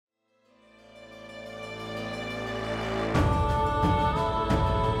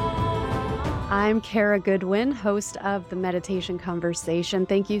I'm Kara Goodwin, host of the Meditation Conversation.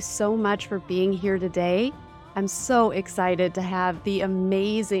 Thank you so much for being here today. I'm so excited to have the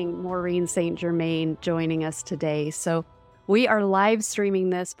amazing Maureen St. Germain joining us today. So we are live streaming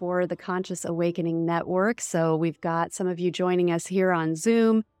this for the Conscious Awakening Network. So we've got some of you joining us here on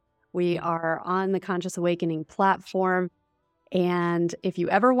Zoom. We are on the Conscious Awakening platform. And if you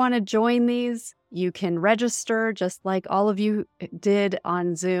ever want to join these, you can register just like all of you did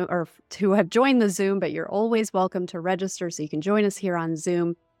on Zoom or to have joined the Zoom, but you're always welcome to register so you can join us here on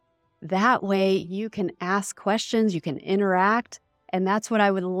Zoom. That way you can ask questions, you can interact. And that's what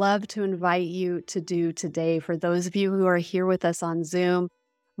I would love to invite you to do today. For those of you who are here with us on Zoom,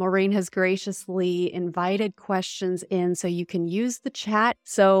 Maureen has graciously invited questions in so you can use the chat.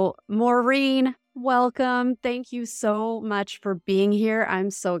 So Maureen, welcome. Thank you so much for being here. I'm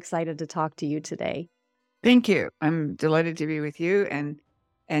so excited to talk to you today. Thank you. I'm delighted to be with you and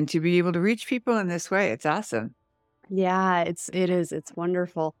to be able to reach people in this way. It's awesome. Yeah, it is. It's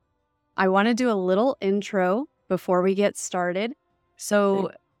wonderful. I want to do a little intro before we get started.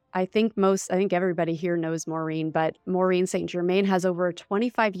 So I think everybody here knows Maureen, but Maureen St. Germain has over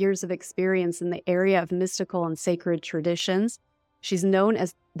 25 years of experience in the area of mystical and sacred traditions. She's known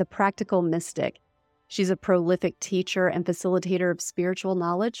as the practical mystic. She's a prolific teacher and facilitator of spiritual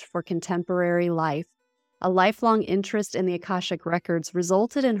knowledge for contemporary life. A lifelong interest in the Akashic records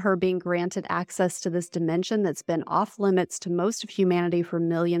resulted in her being granted access to this dimension that's been off limits to most of humanity for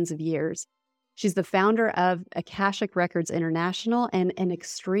millions of years. She's the founder of Akashic Records International and an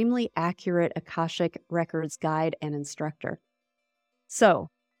extremely accurate Akashic Records guide and instructor. So,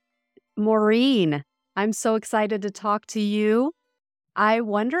 Maureen, I'm so excited to talk to you. I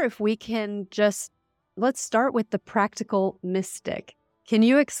wonder if we can let's start with the practical mystic. Can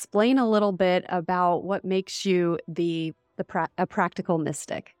you explain a little bit about what makes you a practical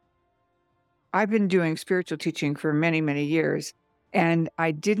mystic? I've been doing spiritual teaching for many, many years, and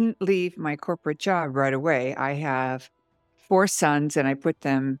I didn't leave my corporate job right away. I have 4 sons, and I put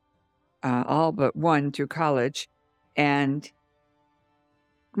them all but one through college. And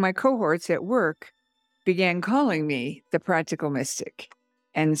my cohorts at work began calling me the practical mystic.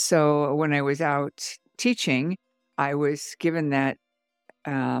 And so when I was out teaching, I was given that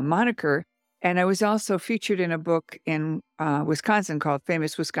moniker. And I was also featured in a book in Wisconsin called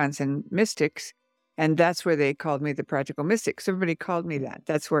Famous Wisconsin Mystics. And that's where they called me the practical mystic. So everybody called me that.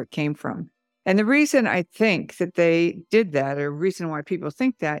 That's where it came from. And the reason I think that they did that, or reason why people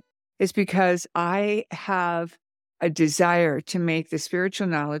think that, is because I have a desire to make the spiritual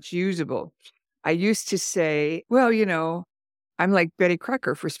knowledge usable. I used to say, well, I'm like Betty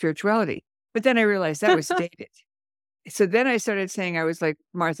Crocker for spirituality. But then I realized that was dated. So then I started saying I was like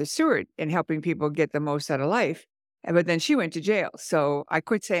Martha Stewart in helping people get the most out of life. But then she went to jail. So I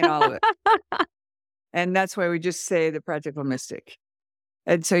quit saying all of it. And that's why we just say the practical mystic.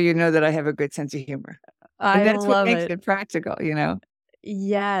 And so you know that I have a good sense of humor. And that's what makes it practical,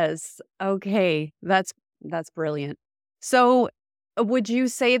 Yes. Okay. That's brilliant. So would you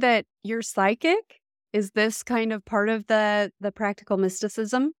say that you're psychic? Is this kind of part of the practical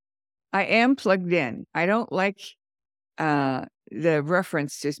mysticism? I am plugged in. I don't like the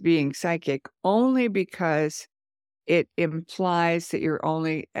reference to being psychic only because it implies that you're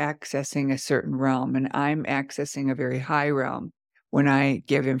only accessing a certain realm, and I'm accessing a very high realm when I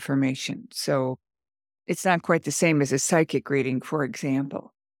give information. So it's not quite the same as a psychic reading, for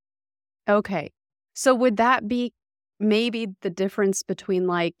example. Okay. So would that be maybe the difference between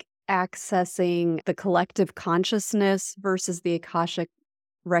like accessing the collective consciousness versus the Akashic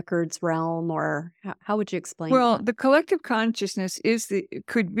records realm, or how would you explain Well, that? the collective consciousness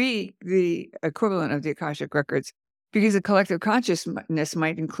could be the equivalent of the Akashic records, because the collective consciousness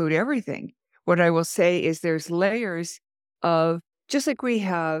might include everything. What I will say is there's layers of, just like we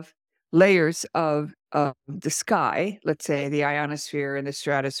have layers of the sky, let's say the ionosphere and the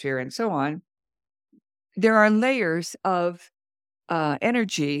stratosphere and so on, there are layers of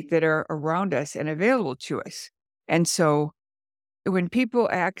energy that are around us and available to us. And so when people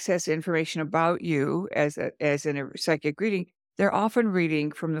access information about you as in a psychic reading, they're often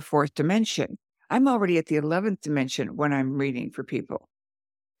reading from the 4th dimension. I'm already at the 11th dimension when I'm reading for people.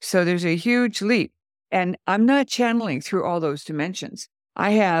 So there's a huge leap. And I'm not channeling through all those dimensions.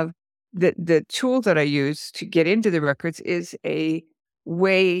 I have the tool that I use to get into the records is a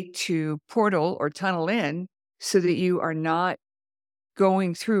way to portal or tunnel in so that you are not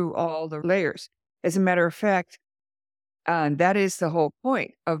going through all the layers. As a matter of fact, that is the whole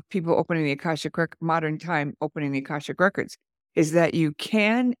point of people opening the Akashic modern time opening the Akashic records, is that you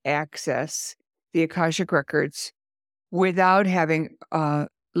can access the Akashic records without having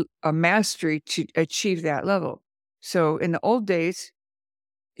a mastery to achieve that level. So in the old days,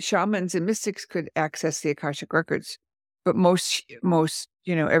 shamans and mystics could access the Akashic records, but most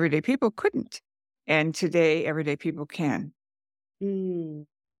everyday people couldn't. And today, everyday people can. Mm.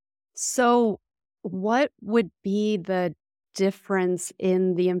 So, what would be the difference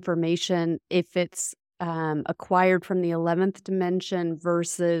in the information if it's acquired from the 11th dimension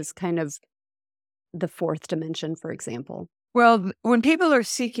versus kind of the fourth dimension, for example? Well, when people are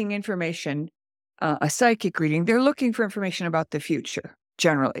seeking information, a psychic reading, they're looking for information about the future,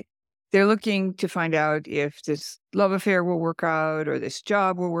 generally. They're looking to find out if this love affair will work out, or this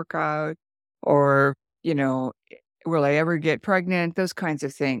job will work out, or, will I ever get pregnant? Those kinds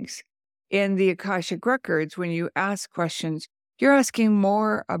of things. In the Akashic records, when you ask questions, you're asking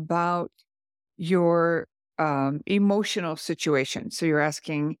more about your emotional situation. So you're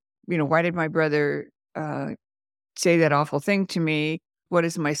asking, why did my brother say that awful thing to me? What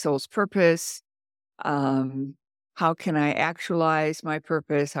is my soul's purpose? How can I actualize my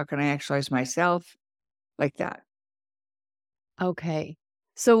purpose? How can I actualize myself? Like that. Okay.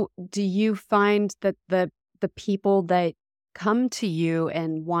 So, do you find that the people that come to you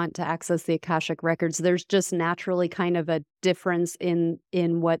and want to access the Akashic records, there's just naturally kind of a difference in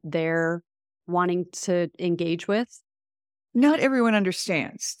what they're wanting to engage with? Not everyone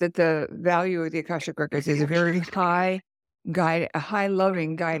understands that the value of the Akashic records is a very high a high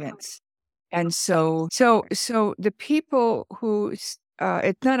loving guidance. And so the people who it's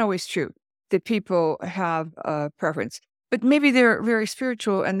not always true that people have a preference, but maybe they're very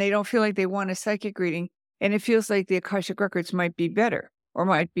spiritual and they don't feel like they want a psychic reading, and it feels like the Akashic records might be better or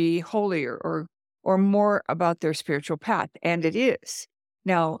might be holier or more about their spiritual path, and it is.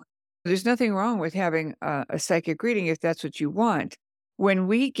 Now, there's nothing wrong with having a psychic reading if that's what you want. When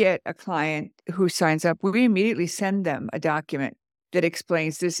we get a client who signs up, we immediately send them a document that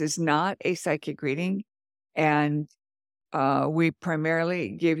explains this is not a psychic reading. And we primarily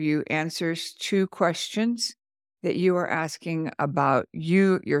give you answers to questions that you are asking about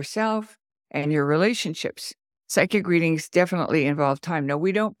you, yourself, and your relationships. Psychic readings definitely involve time. Now,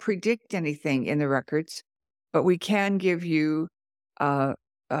 we don't predict anything in the records, but we can give you uh,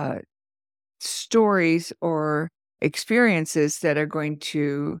 uh, stories or experiences that are going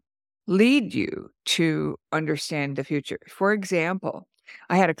to lead you to understand the future. For example,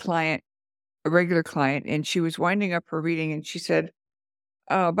 I had a regular client, and she was winding up her reading and she said,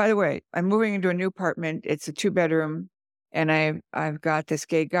 "Oh, by the way, I'm moving into a new apartment. It's a 2-bedroom, and I've got this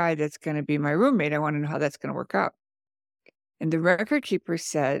gay guy that's going to be my roommate. I want to know how that's going to work out." And the record keeper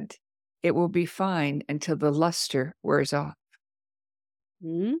said, "It will be fine until the luster wears off."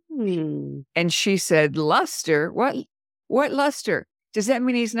 Mm. And she said, "Luster? What luster? Does that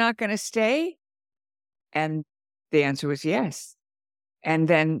mean he's not gonna stay?" And the answer was yes. And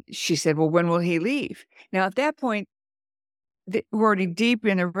then she said, "Well, when will he leave?" Now, at that point, we're already deep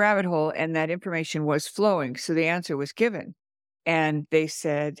in the rabbit hole, and that information was flowing, so the answer was given. And they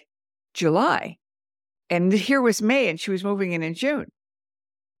said, "July." And here was May, and she was moving in June.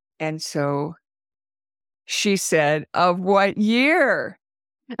 And so she said, "Of what year?"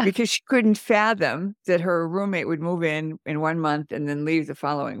 Because she couldn't fathom that her roommate would move in 1 month and then leave the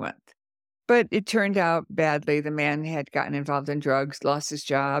following month. But it turned out badly. The man had gotten involved in drugs, lost his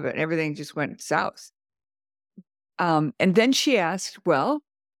job, and everything just went south. And then she asked, "Well,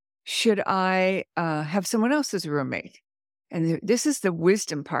 should I have someone else as a roommate?" And this is the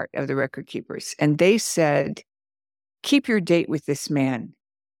wisdom part of the record keepers. And they said, "Keep your date with this man.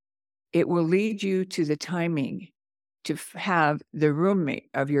 It will lead you to the timing to have the roommate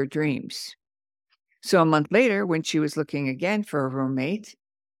of your dreams." So a month later, when she was looking again for a roommate,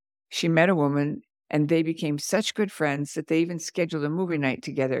 she met a woman and they became such good friends that they even scheduled a movie night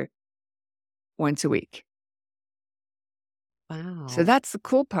together once a week. So Wow. that's the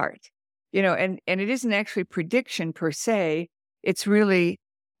cool part, and it isn't actually prediction per se. It's really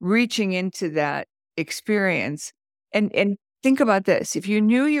reaching into that experience. And think about this. If you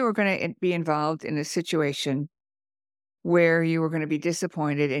knew you were going to be involved in a situation where you were going to be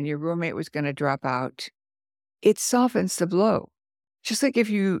disappointed and your roommate was going to drop out, it softens the blow. Just like if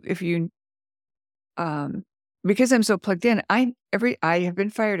you um because I'm so plugged in, I have been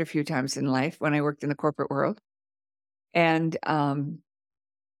fired a few times in life when I worked in the corporate world. And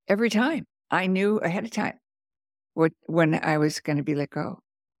every time I knew ahead of time when I was going to be let go.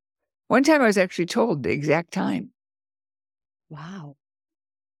 One time I was actually told the exact time. Wow.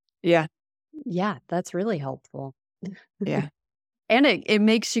 Yeah, Yeah, that's really helpful. yeah. And it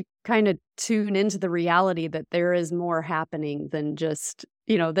makes you kind of tune into the reality that there is more happening than just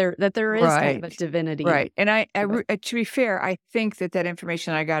there is kind of a Right. divinity Right. And to it. to be fair, I think that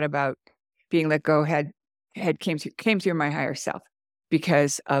information I got about being let go had came through my higher self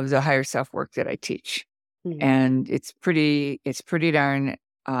because of the higher self work that I teach. Mm. And it's pretty darn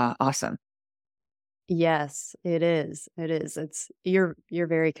awesome. Yes, it is. It is. You're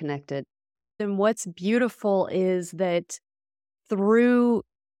very connected. And what's beautiful is that through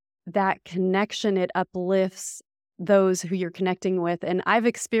that connection, it uplifts those who you're connecting with. And I've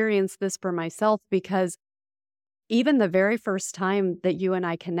experienced this for myself because even the very first time that you and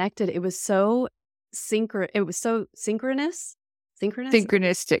I connected, it was so synchronous,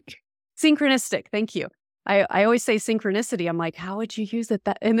 Synchronistic. synchronistic. Thank you. I always say synchronicity. I'm like, how would you use it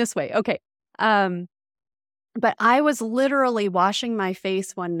in this way? Okay. Um, but I was literally washing my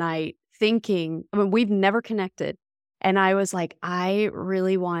face one night thinking, I mean, we've never connected. And I was like, I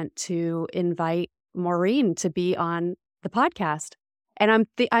really want to invite Maureen to be on the podcast. And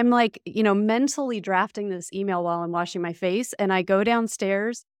I'm like, mentally drafting this email while I'm washing my face. And I go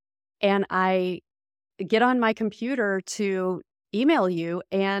downstairs and I get on my computer to email you.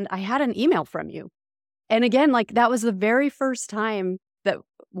 And I had an email from you. And again, like that was the very first time that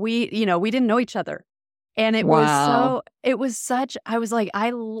we didn't know each other. And Wow. I was like,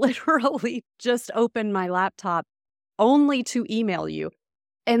 I literally just opened my laptop only to email you.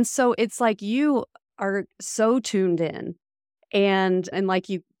 And so it's like you are so tuned in and like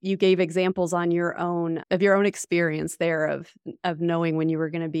you gave examples on your own experience there of knowing when you were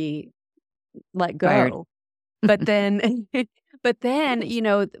going to be let Fired. go. But then but then,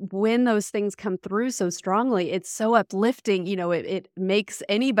 when those things come through so strongly, it's so uplifting, it makes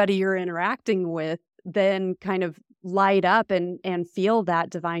anybody you're interacting with then kind of light up and feel that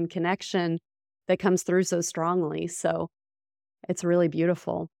divine connection that comes through so strongly. So, it's really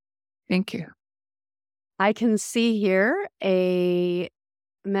beautiful. Thank you. I can see here a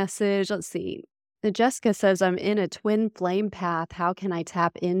message. Let's see. Jessica says, I'm in a twin flame path. How can I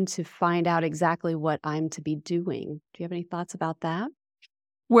tap in to find out exactly what I'm to be doing? Do you have any thoughts about that?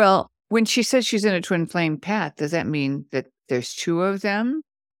 Well, when she says she's in a twin flame path, does that mean that there's two of them?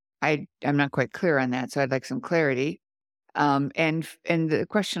 I'm not quite clear on that, so I'd like some clarity. And the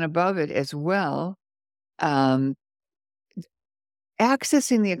question above it as well, um,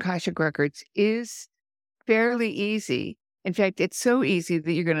 accessing the Akashic records is fairly easy. In fact, it's so easy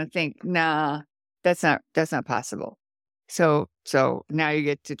that you're going to think, "Nah, that's not possible." So now you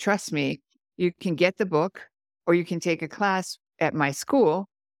get to trust me. You can get the book, or you can take a class at my school.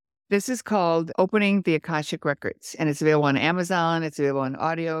 This is called Opening the Akashic Records, and it's available on Amazon. It's available on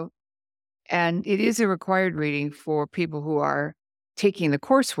audio, and it is a required reading for people who are taking the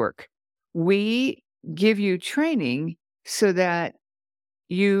coursework. We give you training so that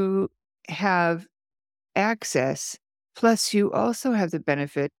you have access, plus you also have the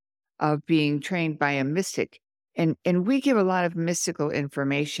benefit of being trained by a mystic. And we give a lot of mystical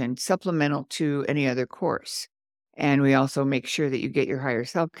information supplemental to any other course. And we also make sure that you get your higher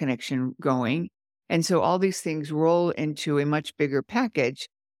self connection going. And so all these things roll into a much bigger package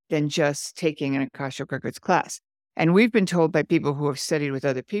than just taking an Akashic Records class. And we've been told by people who have studied with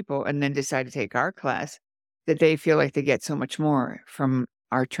other people and then decide to take our class that they feel like they get so much more from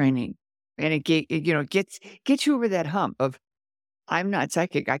our training. And gets you over that hump of, I'm not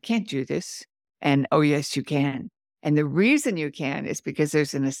psychic, I can't do this. And, oh, yes, you can. And the reason you can is because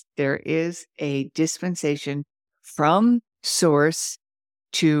there is a dispensation from source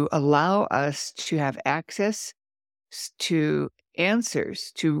to allow us to have access to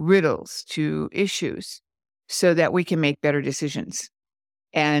answers, to riddles, to issues, so that we can make better decisions.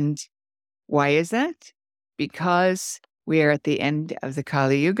 And why is that? Because we are at the end of the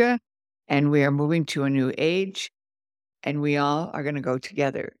Kali Yuga and we are moving to a new age and we all are going to go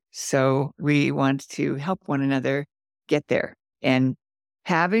together. So we want to help one another get there. And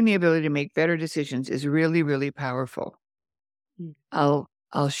having the ability to make better decisions is really, really powerful. Mm.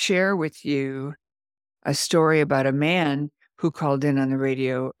 I'll share with you a story about a man who called in on the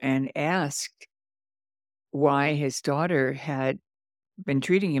radio and asked why his daughter had been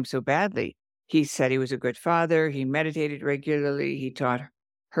treating him so badly. He said he was a good father. He meditated regularly. He taught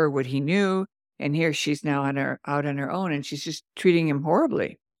her what he knew. And here she's now out on her own and she's just treating him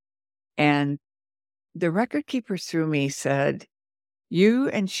horribly. And the record keeper through me said, you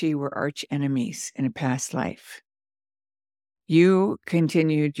and she were arch enemies in a past life. You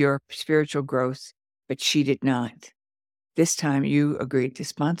continued your spiritual growth, but she did not. This time you agreed to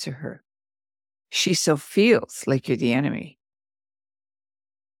sponsor her. She still feels like you're the enemy.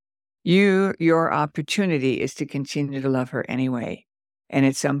 Your opportunity is to continue to love her anyway. And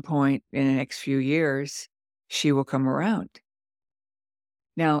at some point in the next few years, she will come around.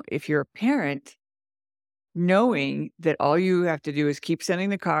 Now, if you're a parent, knowing that all you have to do is keep sending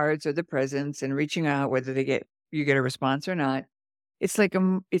the cards or the presents and reaching out, whether you get a response or not, it's like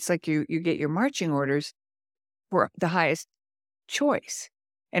you get your marching orders for the highest choice,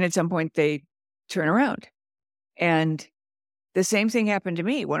 and at some point they turn around. And the same thing happened to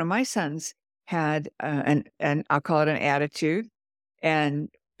me. One of my sons had an I'll call it an attitude, and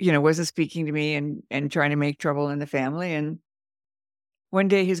wasn't speaking to me and trying to make trouble in the family. And one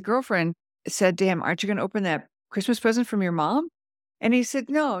day his girlfriend said to him, "Aren't you going to open that Christmas present from your mom?" And he said,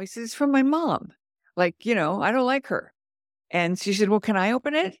 "No." He says, "It's from my mom. Like, I don't like her." And she said, "Well, can I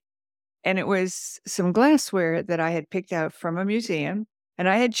open it?" And it was some glassware that I had picked out from a museum, and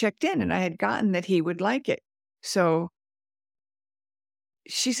I had checked in and I had gotten that he would like it. So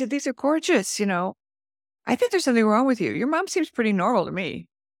she said, "These are gorgeous. I think there's something wrong with you. Your mom seems pretty normal to me."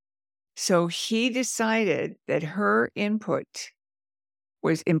 So he decided that her input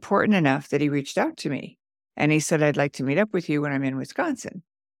was important enough that he reached out to me. And he said, "I'd like to meet up with you when I'm in Wisconsin."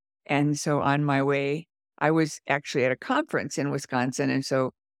 And so on my way, I was actually at a conference in Wisconsin. And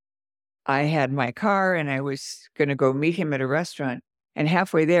so I had my car and I was going to go meet him at a restaurant. And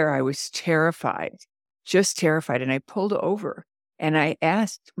halfway there, I was terrified, just terrified. And I pulled over and I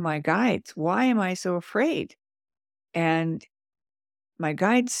asked my guides, "Why am I so afraid?" And my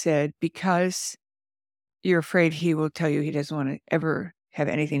guide said, "Because you're afraid he will tell you he doesn't want to ever have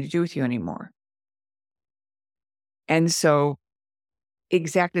anything to do with you anymore." And so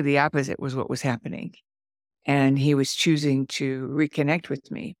exactly the opposite was what was happening. And he was choosing to reconnect with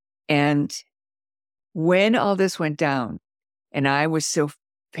me. And when all this went down, and I was still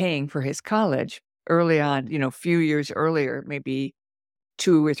paying for his college early on, a few years earlier, maybe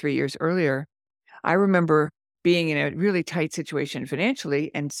 2 or 3 years earlier, I remember being in a really tight situation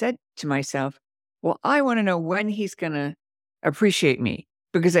financially and said to myself, "Well, I want to know when he's going to appreciate me,"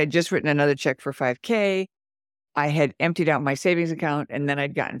 because I'd just written another check for 5K. I had emptied out my savings account and then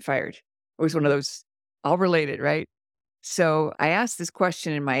I'd gotten fired. It was one of those all related, right? So I asked this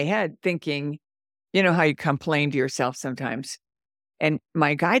question in my head thinking, how you complain to yourself sometimes. And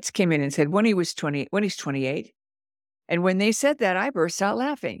my guides came in and said, when he's 28. And when they said that, I burst out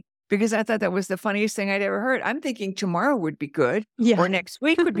laughing because I thought that was the funniest thing I'd ever heard. I'm thinking tomorrow would be good Yeah. or next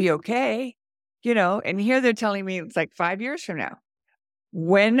week would be okay, and here they're telling me it's like 5 years from now.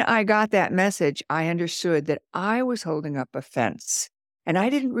 When I got that message, I understood that I was holding up a fence and I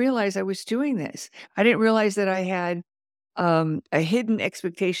didn't realize I was doing this. I didn't realize that I had a hidden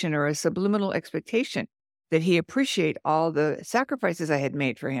expectation or a subliminal expectation that he appreciate all the sacrifices I had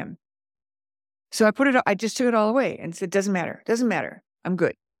made for him. So I just took it all away and said, doesn't matter. I'm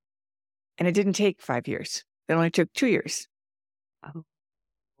good. And it didn't take 5 years. It only took 2 years.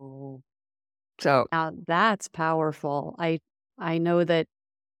 Oh, So now that's powerful. I know that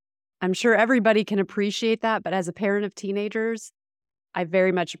I'm sure everybody can appreciate that, but as a parent of teenagers, I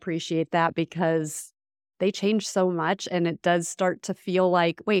very much appreciate that because they change so much and it does start to feel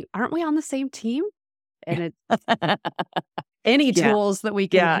like, wait, aren't we on the same team? And it's any yeah. tools that we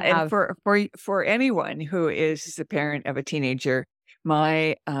can Yeah, and have. for anyone who is the parent of a teenager,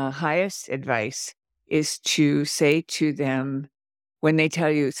 my highest advice is to say to them when they tell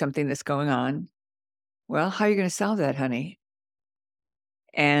you something that's going on, "Well, how are you going to solve that, honey?"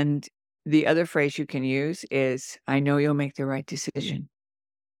 And the other phrase you can use is, "I know you'll make the right decision."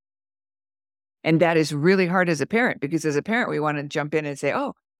 And that is really hard as a parent because as a parent, we want to jump in and say,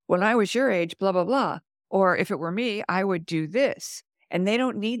 "Oh, when I was your age, blah, blah, blah." Or if it were me, I would do this. And they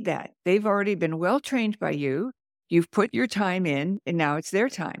don't need that. They've already been well trained by you. You've put your time in, and now it's their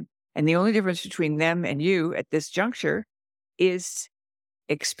time. And the only difference between them and you at this juncture is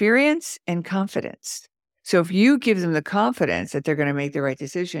experience and confidence. So if you give them the confidence that they're going to make the right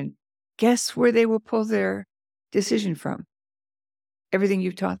decision, guess where they will pull their decision from? Everything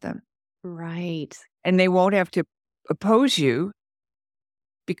you've taught them. Right. And they won't have to oppose you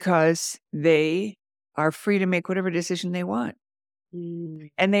because they are free to make whatever decision they want. Mm,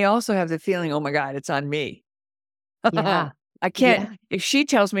 And they also have the feeling, "Oh my God, it's on me." yeah. I can't, Yeah. if she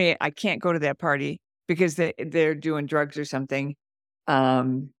tells me I can't go to that party because they're doing drugs or something,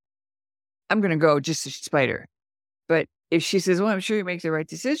 um, I'm going to go just to spite her. But if she says, "Well, I'm sure you make the right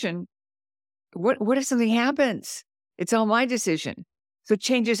decision," what if something happens? It's all my decision. So it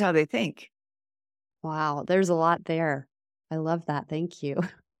changes how they think. Wow. There's a lot there. I love that. Thank you.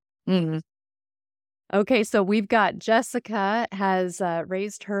 Mhm. Okay. So we've got Jessica has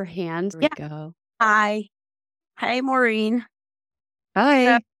raised her hand. Here we Yeah. go. Hi. Hey, Maureen. So,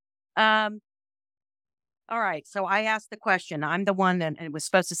 Hi. um, all right. So I asked the question. I'm the one that it was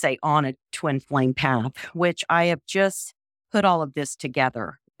supposed to say on a twin flame path, which I have just put all of this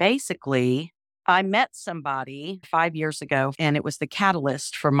together. Basically, I met somebody 5 years ago, and it was the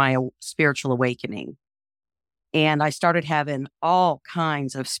catalyst for my spiritual awakening. And I started having all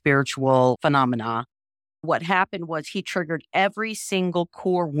kinds of spiritual phenomena. What happened was he triggered every single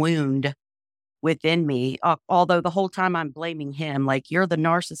core wound within me, although the whole time I'm blaming him, like, you're the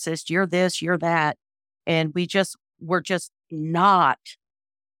narcissist, you're this, you're that. And we're just not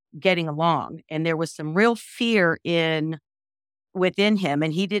getting along. And there was some real fear within him,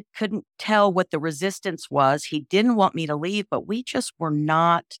 and he couldn't tell what the resistance was. He didn't want me to leave, but we just were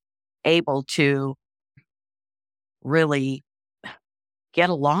not able to really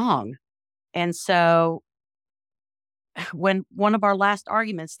get along. And so when one of our last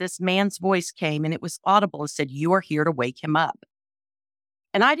arguments, this man's voice came and it was audible and said, "You are here to wake him up."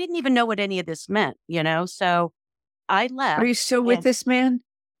 And I didn't even know what any of this meant, So I Are you left. still with And this man?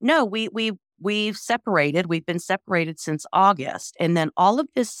 no, we've separated. We've been separated since August. And then all of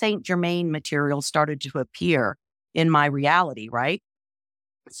this Saint Germain material started to appear in my reality, right?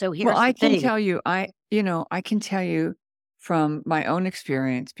 So Well, here's I the can thing. tell you, I can tell you from my own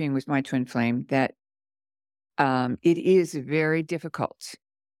experience being with my twin flame that it is very difficult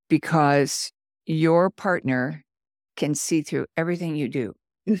because your partner can see through everything you do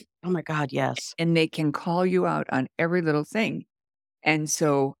Oh my God, yes. and they can call you out on every little thing. And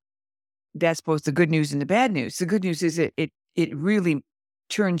so that's both the good news and the bad news. The good news is it really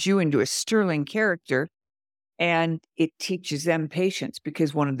turns you into a sterling character and it teaches them patience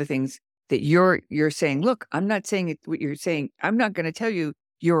because one of the things that you're saying, look, I'm not saying it, what you're saying. I'm not going to tell you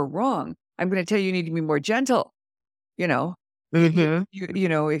you're wrong. I'm going to tell you you need to be more gentle. You know, Hmm.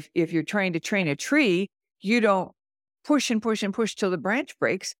 if you're trying to train a tree, you don't push and push and push till the branch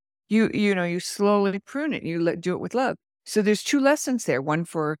breaks. You slowly prune it. And do it with love. So there's two lessons there: one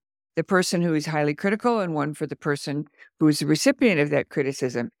for the person who is highly critical, and one for the person who is the recipient of that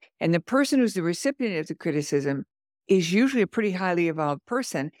criticism. And the person who's the recipient of the criticism is usually a pretty highly evolved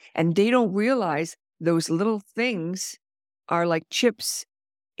person, and they don't realize those little things are like chips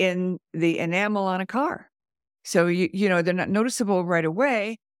in the enamel on a car. So they're not noticeable right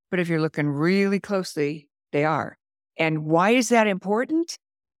away, but if you're looking really closely, they are. And why is that important?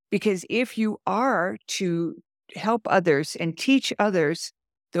 Because if you are to help others and teach others,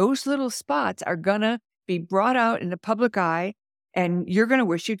 those little spots are gonna be brought out in the public eye and you're gonna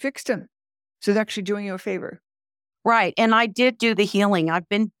wish you'd fixed them. So they're actually doing you a favor. Right. And I did do the healing. I've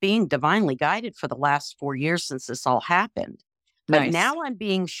been being divinely guided for the last 4 years since this all happened. But Nice. now I'm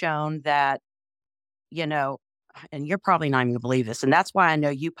being shown that, you know, and you're probably not even going to believe this. And that's why I know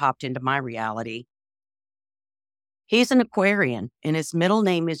you popped into my reality. He's an Aquarian and his middle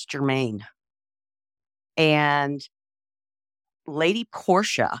name is Germain. And Lady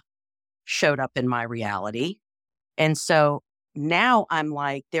Portia showed up in my reality. And so now I'm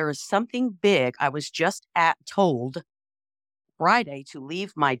like, there is something big. I was just told Friday to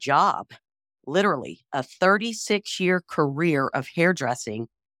leave my job, literally a 36-year career of hairdressing.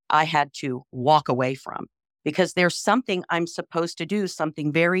 I had to walk away from because there's something I'm supposed to do,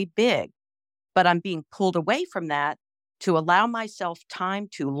 something very big, but I'm being pulled away from that to allow myself time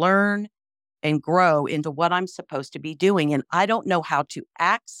to learn and grow into what I'm supposed to be doing. And I don't know how to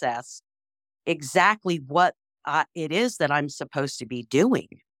access exactly what it is that I'm supposed to be doing.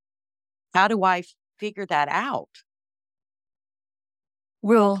 How do I figure that out?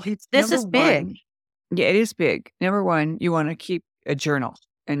 Well, This number is big. one, yeah, it is big. Number one, you want to keep a journal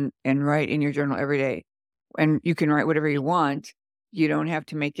and write in your journal every day. And you can write whatever you want. You don't have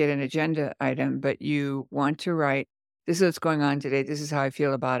to make it an agenda item, but you want to write, this is what's going on today. This is how I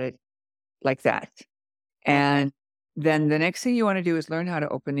feel about it, like that. Okay. And then the next thing you want to do is learn how to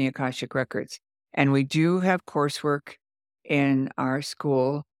open the Akashic records. And we do have coursework in our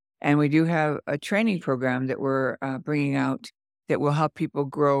school, and we do have a training program that we're bringing out that will help people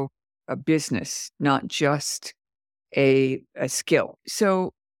grow a business, not just a skill.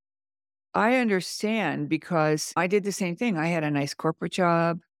 So I understand because I did the same thing. I had a nice corporate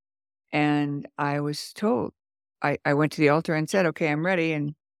job and I was told, I went to the altar and said, okay, I'm ready.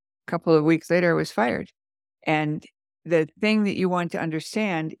 And a couple of weeks later, I was fired. And the thing that you want to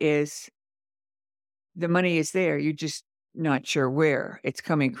understand is the money is there. You're just not sure where it's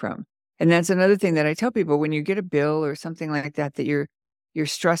coming from. And that's another thing that I tell people when you get a bill or something like that, that you're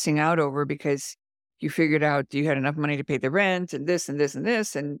stressing out over because you figured out you had enough money to pay the rent and this and this and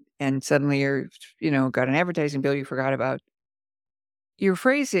this, and suddenly you're, got an advertising bill you forgot about. Your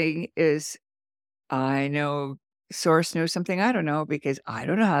phrasing is, I know source knows something I don't know because I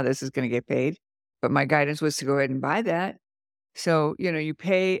don't know how this is going to get paid, but my guidance was to go ahead and buy that. So, you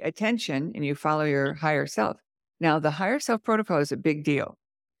pay attention and you follow your higher self. Now, the higher self protocol is a big deal.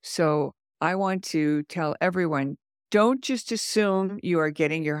 So I want to tell everyone, don't just assume you are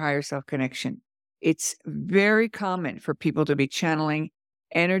getting your higher self connection. It's very common for people to be channeling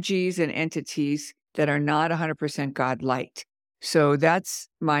energies and entities that are not 100% God light. So that's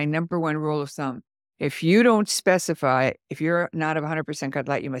my number one rule of thumb. If you don't specify, if you're not 100% God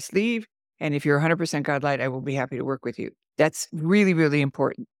light, you must leave. And if you're 100% God light, I will be happy to work with you. That's really, really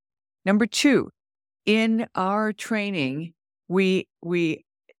important. Number two, in our training, we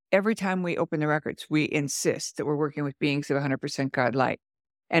every time we open the records, we insist that we're working with beings of 100% God light.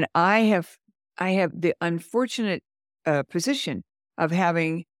 And I have the unfortunate position of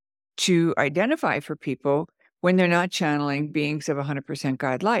having to identify for people when they're not channeling beings of 100%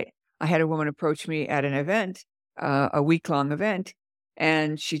 God light. I had a woman approach me at an event, a week-long event,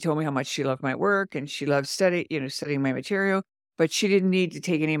 and she told me how much she loved my work and she loved studying my material, but she didn't need to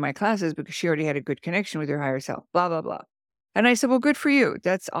take any of my classes because she already had a good connection with her higher self, blah, blah, blah. And I said, well, good for you.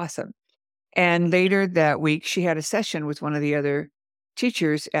 That's awesome. And later that week, she had a session with one of the other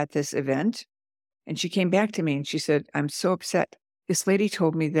teachers at this event. And she came back to me and she said, I'm so upset. This lady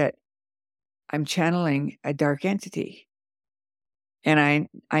told me that I'm channeling a dark entity. And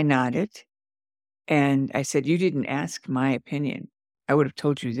I nodded and I said, you didn't ask my opinion. I would have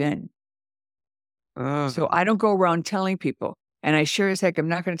told you then. So I don't go around telling people. And I sure as heck, I'm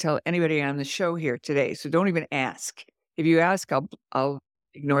not going to tell anybody on the show here today. So don't even ask. If you ask, I'll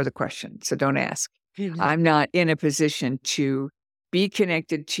ignore the question. So don't ask. I'm not in a position to be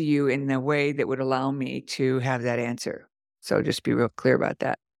connected to you in a way that would allow me to have that answer. So just be real clear about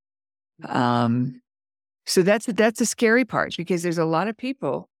that. So that's the scary part, because there's a lot of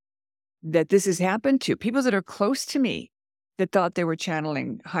people that this has happened to, people that are close to me that thought they were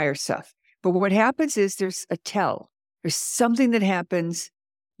channeling higher stuff. But what happens is there's a tell. There's something that happens.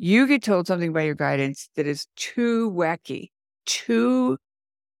 You get told something by your guidance that is too wacky, too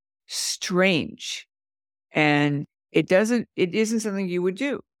strange. And it isn't something you would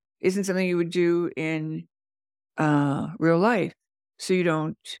do. Isn't something you would do in real life. So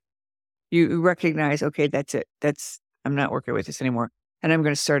you recognize, okay, that's it. I'm not working with this anymore. And I'm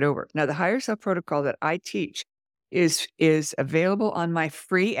going to start over. Now, the higher self protocol that I teach is available on my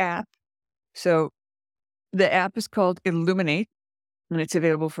free app. So the app is called Illuminate, and it's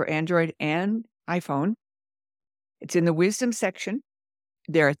available for Android and iPhone. It's in the wisdom section.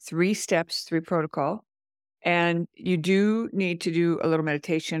 There are 3 steps, 3 protocol. And you do need to do a little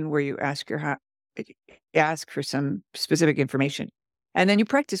meditation where you ask for some specific information. And then you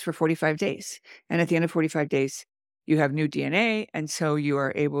practice for 45 days. And at the end of 45 days, you have new DNA. And so you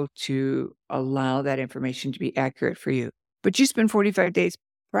are able to allow that information to be accurate for you. But you spend 45 days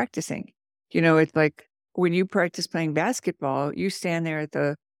practicing. It's like when you practice playing basketball, you stand there at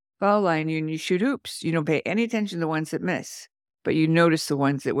the foul line and you shoot hoops. You don't pay any attention to the ones that miss, but you notice the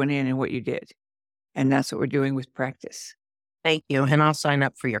ones that went in and what you did. And that's what we're doing with practice. Thank you. And I'll sign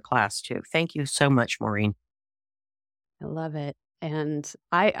up for your class too. Thank you so much, Maureen. I love it. And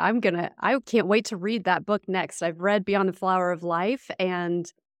I can't wait to read that book next. I've read Beyond the Flower of Life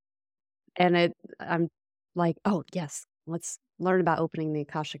and I'm like, oh yes, let's learn about opening the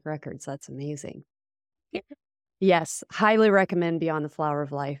Akashic records. That's amazing. Yes, highly recommend Beyond the Flower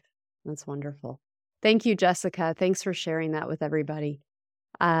of Life. That's wonderful. Thank you, Jessica. Thanks for sharing that with everybody.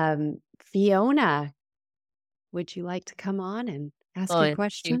 Fiona, would you like to come on and ask Hi. a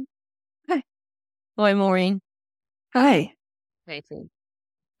question? Hi, Maureen. Hi. Katie.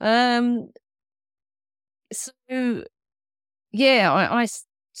 So yeah, I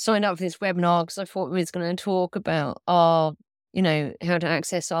signed up for this webinar because I thought we was going to talk about how to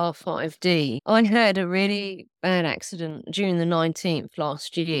access our 5D. I had a really bad accident June the 19th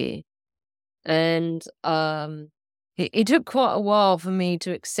last year, and it took quite a while for me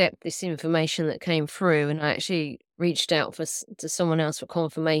to accept this information that came through, and I actually reached out to someone else for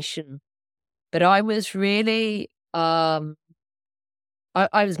confirmation. But I was really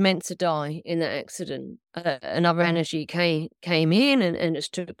I was meant to die in that accident. Another energy came in and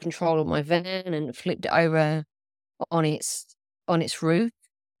just took control of my van and flipped it over on its roof,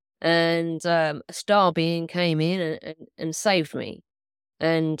 and a star being came in and saved me.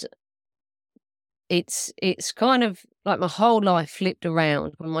 And it's kind of like my whole life flipped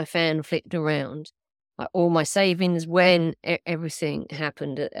around when my fan flipped around. Like all my savings when everything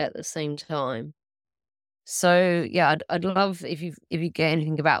happened at the same time. So yeah, I'd love if you get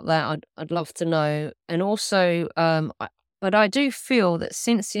anything about that, I'd love to know. And also, but I do feel that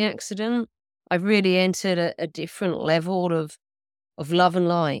since the accident, I've really entered a different level of love and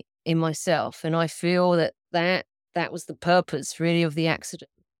light in myself, and I feel that was the purpose really of the accident,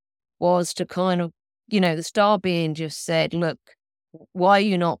 was to kind of the star being just said, look, why are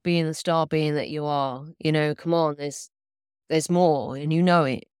you not being the star being that you are? Come on, there's more, and you know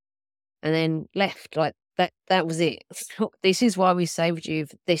it. And then left like that. That was it. This is why we saved you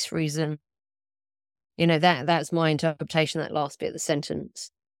for this reason. That's my interpretation of that last bit of the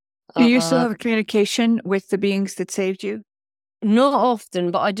sentence. Do you still have a communication with the beings that saved you? Not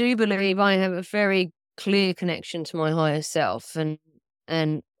often, but I do believe I have a very clear connection to my higher self,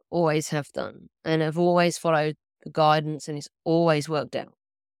 and always have done, and have always followed the guidance, and it's always worked out.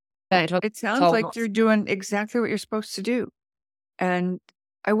 In fact, It sounds like you're doing exactly what you're supposed to do. And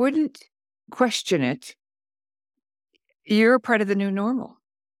I wouldn't question it. You're a part of the new normal.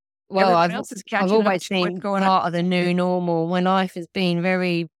 Well, Everyone else is catching I've up always to what's been going part of the new normal. My life has been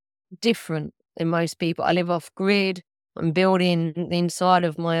very different than most people. I live off grid. I'm building the inside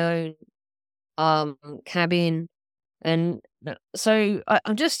of my own cabin, and so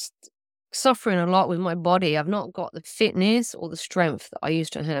I'm just suffering a lot with my body. I've not got the fitness or the strength that I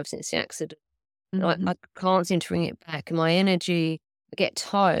used to have since the accident. And on. I can't seem to bring it back. And my energy, I get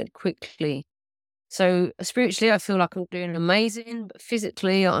tired quickly. So spiritually, I feel like I'm doing amazing, but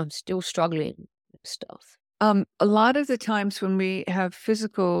physically, I'm still struggling with stuff. A lot of the times when we have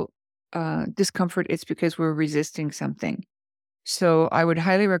physical discomfort, it's because we're resisting something. So I would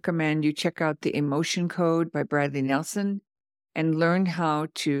highly recommend you check out the Emotion Code by Bradley Nelson and learn how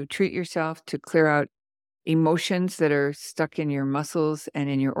to treat yourself to clear out emotions that are stuck in your muscles and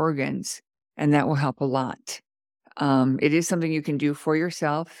in your organs. And that will help a lot. It is something you can do for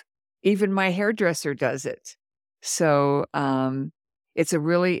yourself. Even my hairdresser does it. So it's a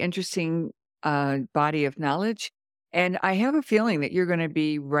really interesting body of knowledge. And I have a feeling that you're going to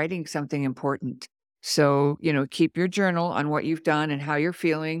be writing something important. So, keep your journal on what you've done and how you're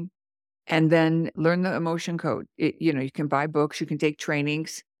feeling, and then learn the emotion code. You can buy books, you can take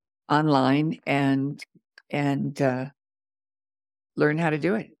trainings online and learn how to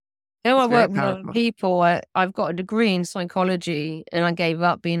do it. I It's very work with other powerful. people. I've got a degree in psychology, and I gave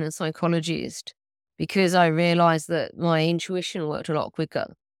up being a psychologist because I realized that my intuition worked a lot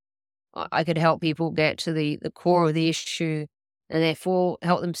quicker. I could help people get to the core of the issue, and therefore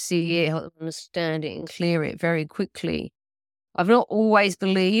help them see it, help them understand it, and clear it very quickly. I've not always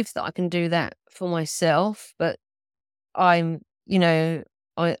believed that I can do that for myself, but I'm,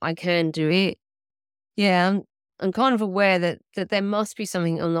 I can do it. Yeah, I'm kind of aware that there must be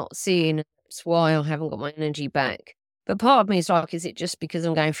something I'm not seeing. That's why I haven't got my energy back. But part of me is like, is it just because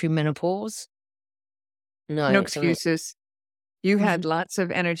I'm going through menopause? No, No it's something. excuses. You had lots of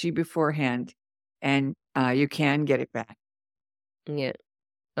energy beforehand, and you can get it back. Yeah.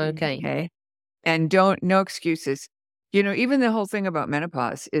 Okay. Okay. And no excuses. Even the whole thing about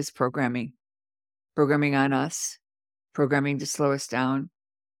menopause is programming on us, programming to slow us down.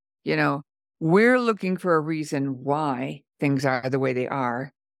 We're looking for a reason why things are the way they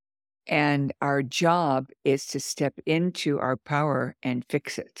are. And our job is to step into our power and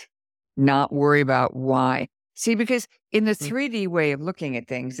fix it, not worry about why. See, because in the 3D way of looking at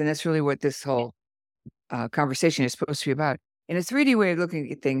things, and that's really what this whole conversation is supposed to be about. In a 3D way of looking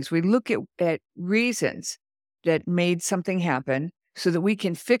at things, we look at reasons that made something happen so that we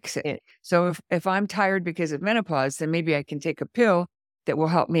can fix it. So if I'm tired because of menopause, then maybe I can take a pill that will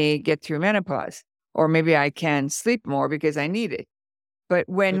help me get through menopause. Or maybe I can sleep more because I need it. But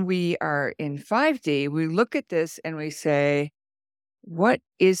when we are in 5D, we look at this and we say, what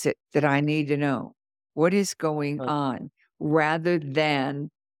is it that I need to know? What is going on? Rather than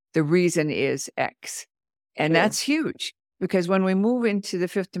the reason is X. And that's huge, because when we move into the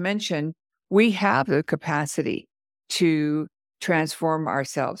 5th dimension, we have the capacity to transform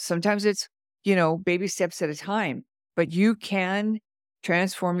ourselves. Sometimes it's, baby steps at a time, but you can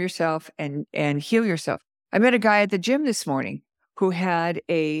transform yourself and heal yourself. I met a guy at the gym this morning who had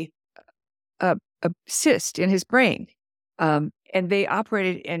a cyst in his brain. And they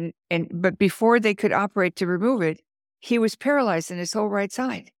operated but before they could operate to remove it, he was paralyzed in his whole right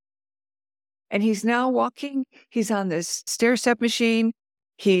side. And he's now walking. He's on this stair step machine.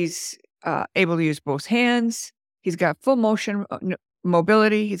 He's able to use both hands. He's got full motion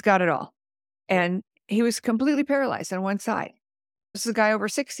mobility. He's got it all. And he was completely paralyzed on one side. This is a guy over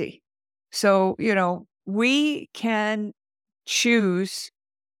 60. So, we can choose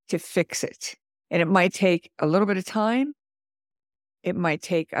to fix it. And it might take a little bit of time. It might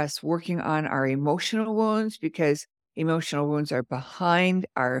take us working on our emotional wounds, because emotional wounds are behind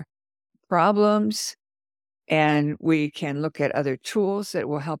our problems. And we can look at other tools that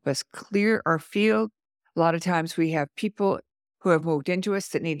will help us clear our field. A lot of times we have people who have moved into us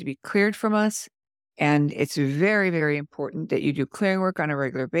that need to be cleared from us. And it's very, very important that you do clearing work on a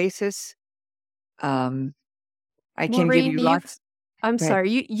regular basis. I can give Maureen, you lots. I'm Go ahead.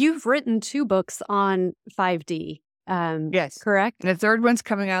 sorry, you've written 2 books on 5D, Yes. correct? And the third one's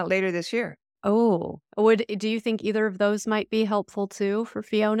coming out later this year. Oh, do you think either of those might be helpful too for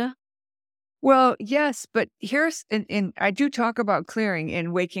Fiona? Well, yes, but here's and I do talk about clearing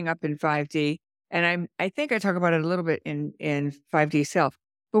in Waking Up in 5D, and I think I talk about it a little bit in 5D Self.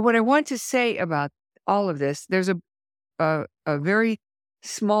 But what I want to say about all of this, there's a very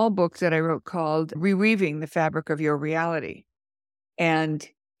small book that I wrote called Reweaving the Fabric of Your Reality. And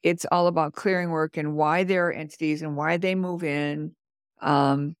it's all about clearing work and why there are entities and why they move in.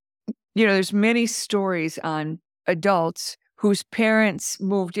 There's many stories on adults whose parents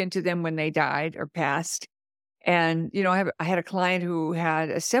moved into them when they died or passed. And, I had a client who had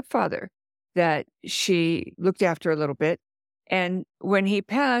a stepfather that she looked after a little bit. And when he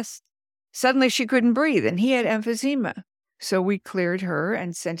passed, suddenly she couldn't breathe and he had emphysema. So we cleared her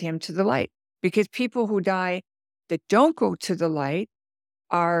and sent him to the light, because people who die that don't go to the light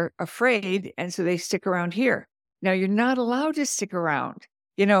are afraid. And so they stick around here. Now, you're not allowed to stick around.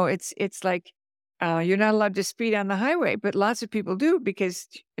 It's like you're not allowed to speed on the highway, but lots of people do, because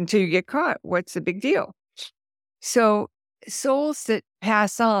until you get caught, what's the big deal? So souls that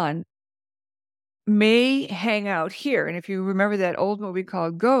pass on may hang out here. And if you remember that old movie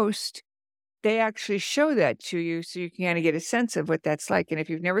called Ghost, they actually show that to you so you can kind of get a sense of what that's like. And if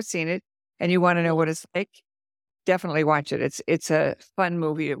you've never seen it and you want to know what it's like, definitely watch it. It's a fun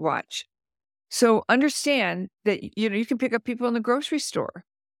movie to watch. So understand that, you can pick up people in the grocery store.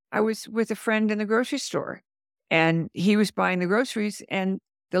 I was with a friend in the grocery store and he was buying the groceries and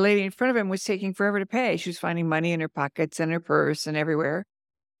the lady in front of him was taking forever to pay. She was finding money in her pockets and her purse and everywhere.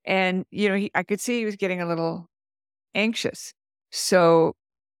 And, I could see he was getting a little anxious. So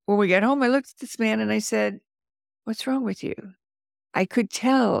when we got home, I looked at this man and I said, "What's wrong with you?" I could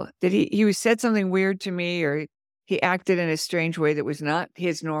tell that he said something weird to me, or he acted in a strange way that was not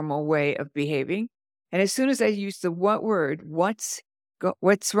his normal way of behaving. And as soon as I used the what word, what's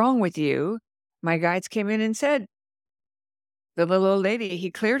wrong with you, my guides came in and said, the little old lady,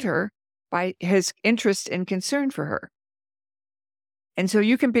 he cleared her by his interest and concern for her. And so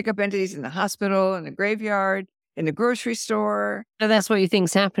you can pick up entities in the hospital, in the graveyard, in the grocery store. So that's what you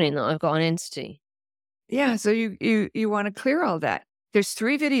think's happening, that I've got an entity. Yeah, so you want to clear all that. There's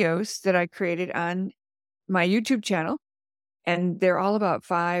 3 videos that I created on my YouTube channel, and they're all about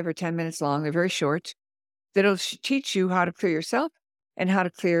 5 or 10 minutes long. They're very short. That'll teach you how to clear yourself and how to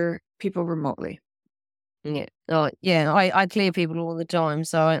clear people remotely. Yeah. Oh, yeah. I clear people all the time,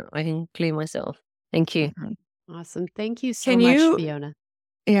 so I can clear myself. Thank you. Mhm. Awesome. Thank you so Can much, you- Fiona.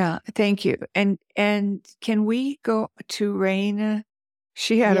 Yeah, thank you. And can we go to Raina?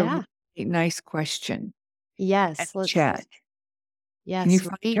 She had a Yeah. really nice question Yes. at Let's chat. Yes, Can you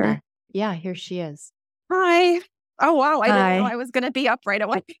find Marina. her? Yeah, here she is. Hi. Oh, wow. I didn't know Hi. I was going to be up right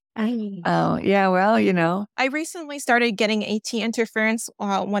away. Oh, yeah, well, I recently started getting AT interference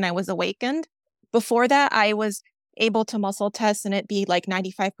when I was awakened. Before that, I was able to muscle test and it be like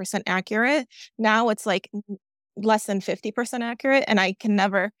 95% accurate. Now it's like less than 50% accurate. And I can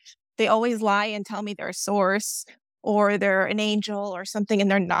never, they always lie and tell me they're a source or they're an angel or something,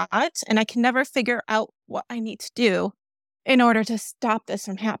 and they're not. And I can never figure out what I need to do in order to stop this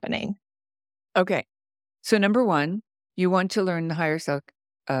from happening. Okay. So number 1, you want to learn the higher self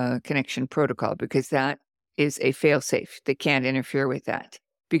connection protocol, because that is a fail-safe. They can't interfere with that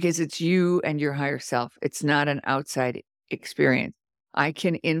because it's you and your higher self. It's not an outside experience. I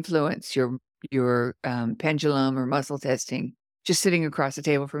can influence your pendulum or muscle testing just sitting across the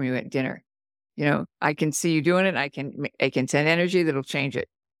table from you at dinner. I can see you doing it. I can send energy that'll change it.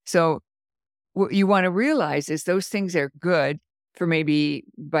 So what you want to realize is those things are good for maybe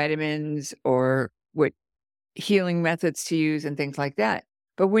vitamins or what healing methods to use and things like that.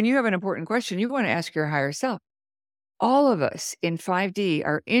 But when you have an important question, you want to ask your higher self. All of us in 5D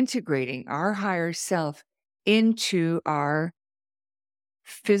are integrating our higher self into our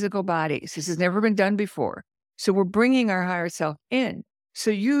physical bodies. This has never been done before. So we're bringing our higher self in. So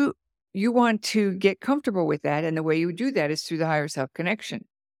you want to get comfortable with that. And the way you do that is through the higher self connection.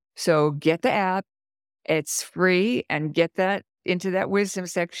 So get the app. It's free, and get that into that wisdom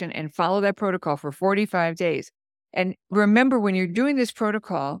section and follow that protocol for 45 days. And remember, when you're doing this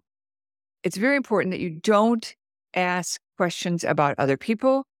protocol, it's very important that you don't ask questions about other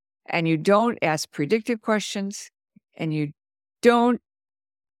people, and you don't ask predictive questions, and you don't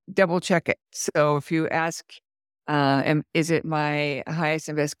double check it. So if you ask, is it my highest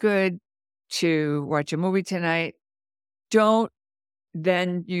and best good to watch a movie tonight? Don't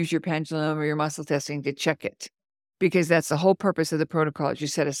then use your pendulum or your muscle testing to check it. because that's the whole purpose of the protocol. Is you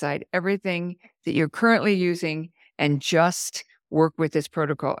set aside everything that you're currently using and just work with this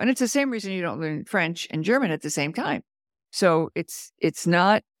protocol. And it's the same reason you don't learn French and German at the same time. So it's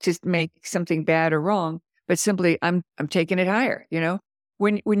not to make something bad or wrong, but simply I'm taking it higher. You know,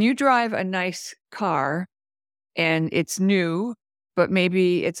 when you drive a nice car and it's new, but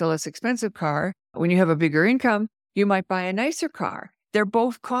maybe it's a less expensive car, when you have a bigger income, you might buy a nicer car. They're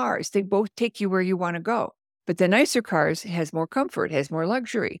both cars. They both take you where you want to go. But the nicer cars has more comfort, has more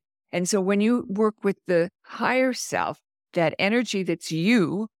luxury. And so when you work with the higher self, that energy that's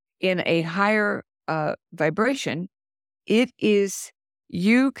you in a higher vibration, it is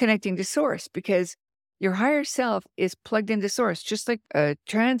you connecting to source, because your higher self is plugged into source, just like a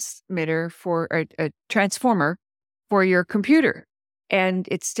transmitter for a transformer for your computer, and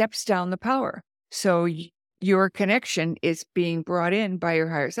it steps down the power. So your connection is being brought in by your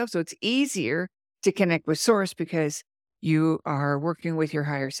higher self. So it's easier to connect with source because you are working with your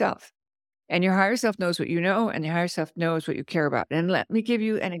higher self. And your higher self knows what you know, and your higher self knows what you care about. And let me give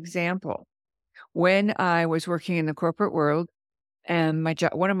you an example. When I was working in the corporate world, and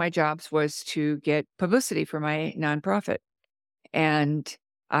one of my jobs was to get publicity for my nonprofit. And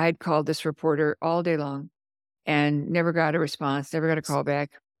I'd called this reporter all day long and never got a response, never got a call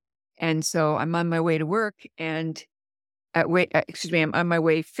back. And so I'm on my way to work, and I'm on my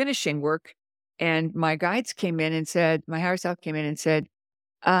way finishing work. And my guides came in and said, my higher self came in and said,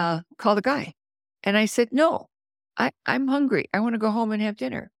 call the guy. And I said, no, I'm hungry. I want to go home and have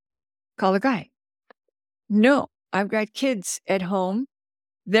dinner. Call the guy. No, I've got kids at home.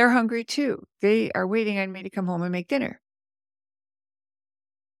 They're hungry too. They are waiting on me to come home and make dinner.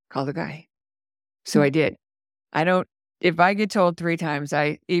 Call the guy. So I did. If I get told 3 times,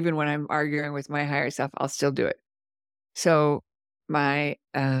 even when I'm arguing with my higher self, I'll still do it. So my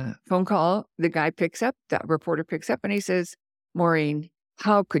phone call, the guy picks up, the reporter picks up, and he says, Maureen,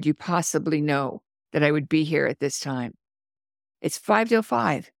 how could you possibly know that I would be here at this time? It's 5 till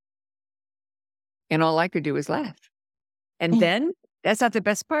 5. And all I could do was laugh. And then that's not the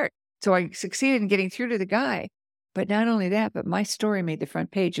best part. So I succeeded in getting through to the guy. But not only that, but my story made the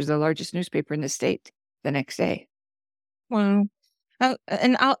front page of the largest newspaper in the state the next day. Wow.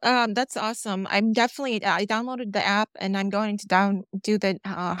 That's awesome. I downloaded the app, and I'm going to do the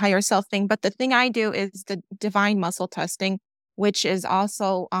higher self thing. But the thing I do is the divine muscle testing, which is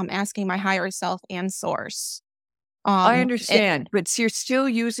also asking my higher self and source. I understand, but you're still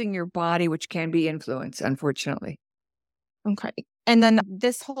using your body, which can be influenced, unfortunately. Okay. And then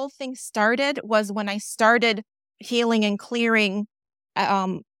this whole thing started was when I started healing and clearing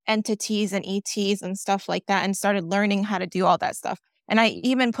entities and ETs and stuff like that, and started learning how to do all that stuff. And I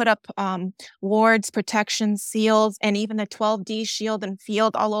even put up wards, protection, seals, and even the 12D shield and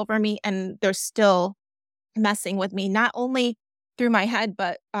field all over me. And they're still messing with me, not only through my head,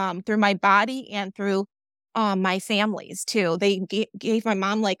 but through my body and through my families too. They gave my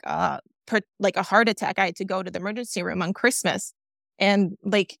mom like a heart attack. I had to go to the emergency room on Christmas, and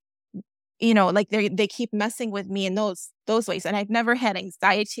like they keep messing with me in those ways. And I've never had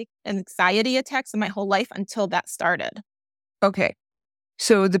anxiety attacks in my whole life until that started. Okay.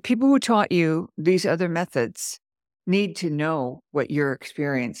 So the people who taught you these other methods need to know what you're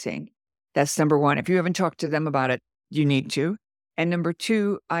experiencing. That's number one. If you haven't talked to them about it, you need to. And number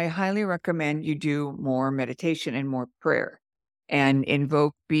 2, I highly recommend you do more meditation and more prayer, and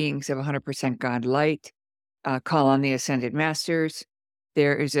invoke beings of 100% God light, call on the Ascended Masters.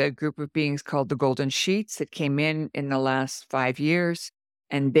 There is a group of beings called the Golden Sheets that came in the last 5 years,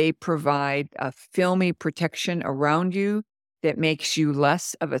 and they provide a filmy protection around you that makes you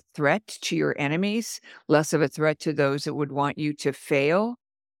less of a threat to your enemies, less of a threat to those that would want you to fail.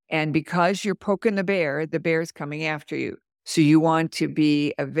 And because you're poking the bear's coming after you. So you want to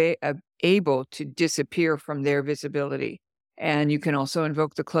be able to disappear from their visibility. And you can also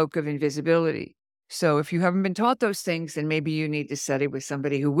invoke the cloak of invisibility. So if you haven't been taught those things, then maybe you need to study with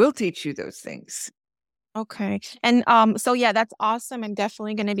somebody who will teach you those things. Okay. And so yeah, that's awesome. I'm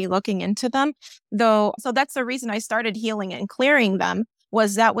definitely going to be looking into them, though. So that's the reason I started healing and clearing them,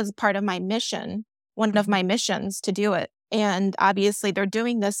 was part of my mission, one of my missions to do it. And obviously they're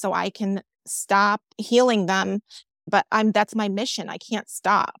doing this so I can stop healing them, but that's my mission. I can't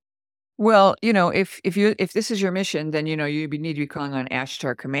stop. Well, if this is your mission, then you need to be calling on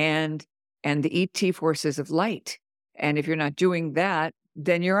Ashtar Command and the ET forces of light. And if you're not doing that,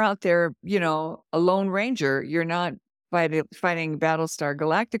 then you're out there, a lone ranger. You're not fighting Battlestar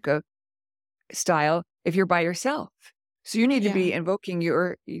Galactica style if you're by yourself. So you need to be invoking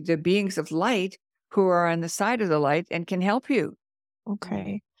the beings of light who are on the side of the light and can help you.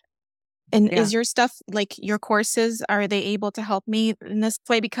 Okay. And Yeah. is your stuff, like your courses, are they able to help me in this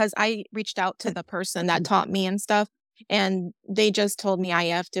way? Because I reached out to the person that taught me and stuff, and they just told me I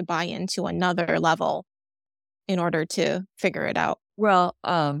have to buy into another level in order to figure it out. Well,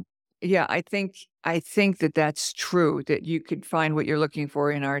 yeah, I think that that's true, that you could find what you're looking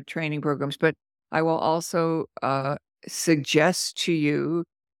for in our training programs. But I will also suggest to you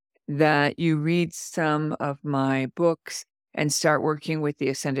that you read some of my books and start working with the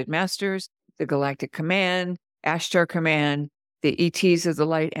Ascended Masters, the Galactic Command, Ashtar Command, the ETs of the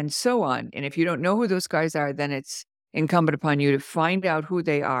Light, and so on. And if you don't know who those guys are, then it's incumbent upon you to find out who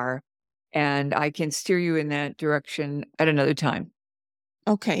they are. And I can steer you in that direction at another time.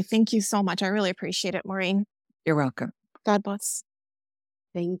 Okay, thank you so much. I really appreciate it, Maureen. You're welcome. God bless.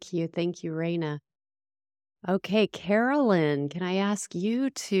 Thank you. Thank you, Raina. Okay, Carolyn, can I ask you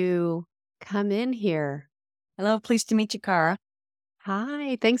to come in here? Hello, pleased to meet you, Cara.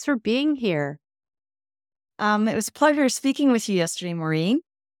 Hi, thanks for being here. It was a pleasure speaking with you yesterday, Maureen.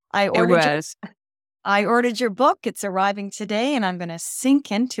 I It ordered your, was. I ordered your book. It's arriving today, and I'm going to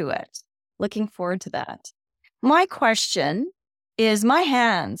sink into it. Looking forward to that. My question is, my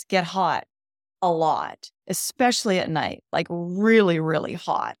hands get hot a lot, especially at night, like really, really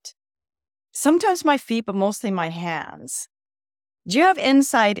hot. Sometimes my feet, but mostly my hands. Do you have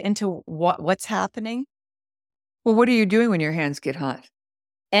insight into what's happening? Well, what are you doing when your hands get hot?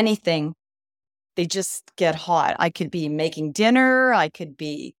 Anything. They just get hot. I could be making dinner. I could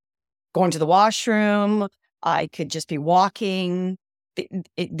be going to the washroom. I could just be walking.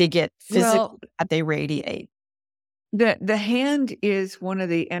 They get physical. Well, They radiate. the hand is one of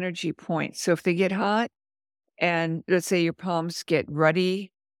the energy points. So if they get hot and let's say your palms get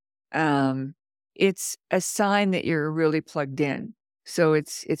ruddy, it's a sign that you're really plugged in. So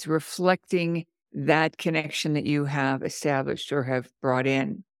it's reflecting that connection that you have established or have brought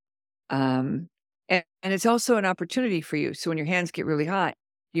in. And it's also an opportunity for you. So when your hands get really hot,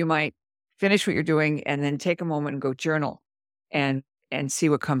 you might finish what you're doing and then take a moment and go journal and see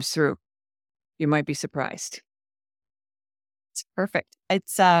what comes through. You might be surprised. It's perfect.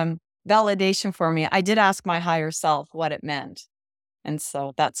 It's validation for me. I did ask my higher self what it meant. And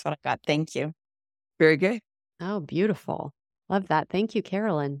so that's what I got. Thank you. Very good. Oh, beautiful. Love that. Thank you,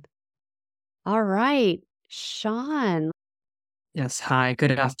 Carolyn. All right, Sean. Yes. Hi.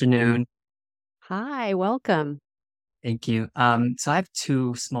 Good afternoon. Hi, welcome. Thank you. So I have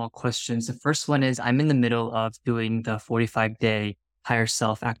two small questions. The first one is I'm in the middle of doing the 45-day higher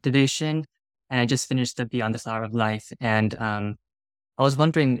self activation, and I just finished the Beyond the Flower of Life. And I was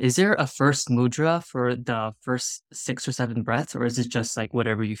wondering, is there a first mudra for the first 6 or 7 breaths, or is it just like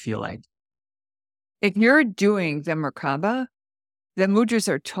whatever you feel like? If you're doing the Merkaba, the mudras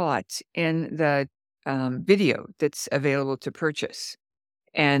are taught in the video that's available to purchase.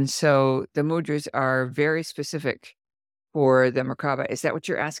 And so the mudras are very specific for the Merkaba. Is that what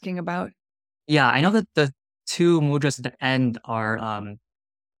you're asking about? Yeah, I know that the two mudras at the end are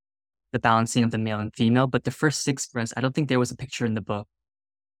the balancing of the male and female, but the first 6 breaths, I don't think there was a picture in the book.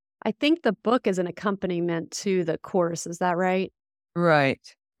 I think the book is an accompaniment to the course. Is that right? Right,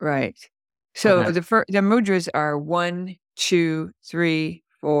 right. So Okay. the mudras are 1, 2, 3,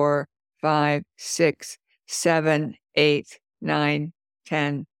 4, 5, 6, 7, 8, 9,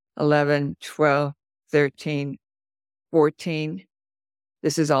 10, 11, 12, 13, 14.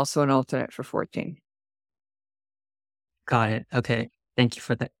 This is also an alternate for 14. Got it. Okay. Thank you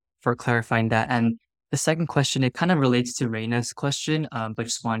for clarifying that. And the second question, it kind of relates to Raina's question, but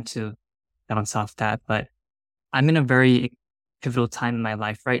just want to bounce off that. But I'm in a very pivotal time in my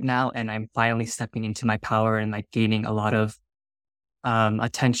life right now, and I'm finally stepping into my power and like gaining a lot of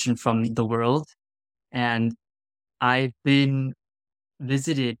attention from the world. And I've been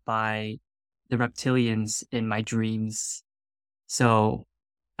visited by the reptilians in my dreams. So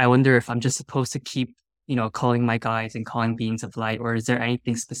I wonder if I'm just supposed to keep, calling my guides and calling beings of light, or is there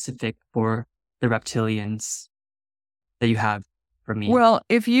anything specific for the reptilians that you have for me? Well,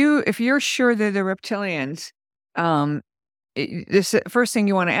 if you're sure they're the reptilians, this first thing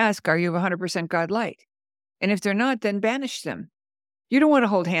you want to ask, are you 100% God light? And if they're not, then banish them. You don't want to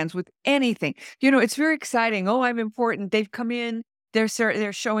hold hands with anything. It's very exciting. Oh, I'm important. They've come in. They're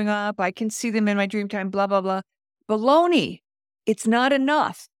showing up. I can see them in my dream time, blah, blah, blah. Baloney. It's not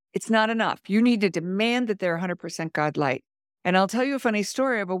enough. It's not enough. You need to demand that they're 100% God light. And I'll tell you a funny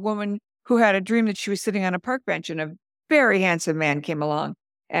story of a woman who had a dream that she was sitting on a park bench and a very handsome man came along.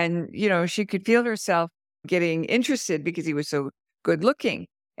 And, she could feel herself getting interested because he was so good looking.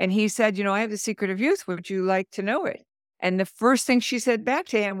 And he said, I have the secret of youth. Would you like to know it? And the first thing she said back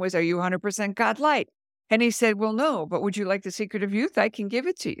to him was, are you 100% God light? And he said, well, no, but would you like the secret of youth? I can give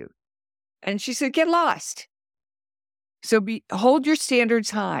it to you. And she said, get lost. So hold your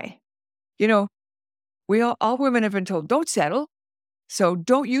standards high. You know, all women have been told, don't settle. So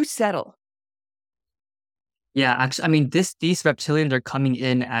don't you settle. Yeah, actually, I mean, these reptilians are coming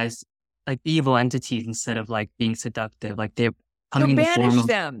in as like evil entities instead of like being seductive. Like they're You coming in the form banish of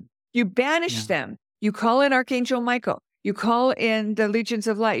them. You banish yeah. them. You call in Archangel Michael. You call in the Legions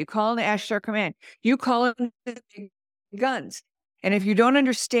of Light. You call in the Ashtar Command. You call in the big guns. And if you don't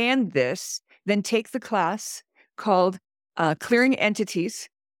understand this, then take the class called Clearing Entities.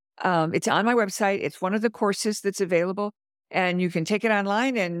 It's on my website. It's one of the courses that's available, and you can take it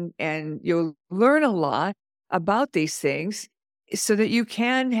online, and you'll learn a lot about these things so that you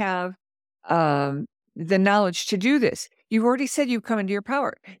can have the knowledge to do this. You've already said you've come into your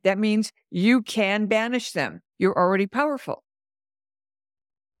power. That means you can banish them. You're already powerful.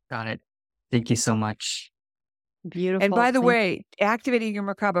 Got it. Thank you so much. Beautiful. And by the way, activating your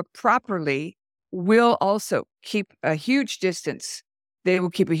Merkaba properly will also keep a huge distance. They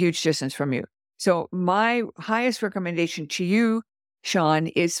will keep a huge distance from you. So my highest recommendation to you, Sean,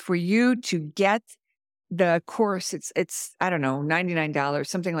 is for you to get the course. It's I don't know, $99,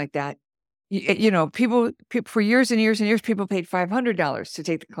 something like that. You know, people for years and years and years, people paid $500 to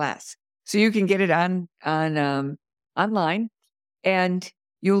take the class. So you can get it online, and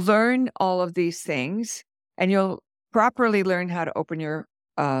you'll learn all of these things, and you'll properly learn how to open your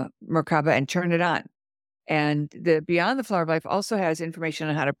Merkaba and turn it on. And the Beyond the Flower of Life also has information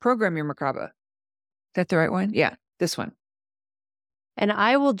on how to program your Merkaba. Is that the right one? Yeah, this one. And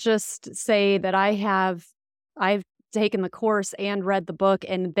I will just say that I've taken the course and read the book,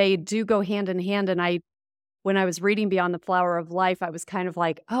 and they do go hand in hand. And when I was reading Beyond the Flower of Life, I was kind of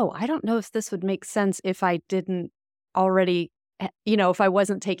like, oh, I don't know if this would make sense if I didn't already, if I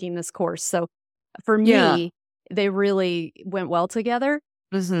wasn't taking this course. So for me, they really went well together.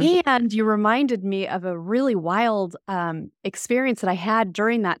 Mm-hmm. And you reminded me of a really wild experience that I had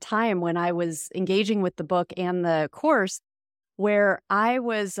during that time when I was engaging with the book and the course, where I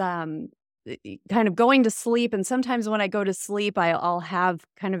was kind of going to sleep. And sometimes when I go to sleep, I'll have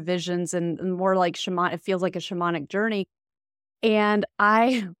kind of visions and more like it feels like a shamanic journey. And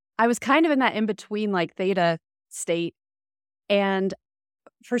I was kind of in that in-between like theta state. And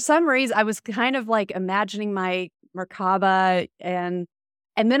for some reason, I was kind of like imagining my Merkaba, and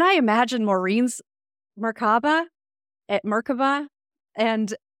then I imagined Maureen's Merkaba at Merkaba,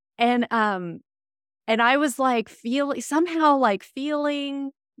 and and I was like feeling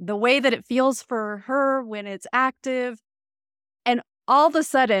the way that it feels for her when it's active. And all of a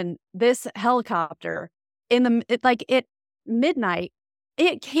sudden, this helicopter at midnight,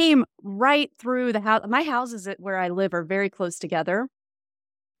 it came right through the house. My houses where I live are very close together.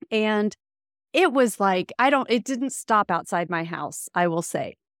 And it was like, it didn't stop outside my house, I will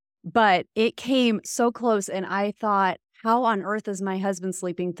say, but it came so close. And I thought, how on earth is my husband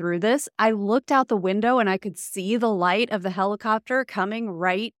sleeping through this? I looked out the window and I could see the light of the helicopter coming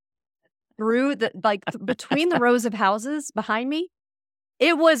right through between the rows of houses behind me.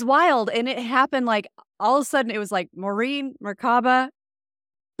 It was wild. And it happened like all of a sudden it was like Maureen, Merkaba,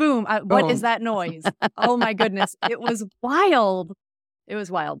 boom. What is that noise? Oh my goodness. It was wild. It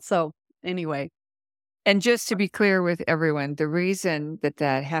was wild. So anyway. And just to be clear with everyone, the reason that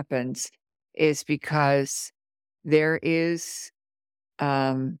happens is because there is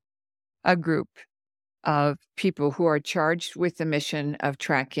a group of people who are charged with the mission of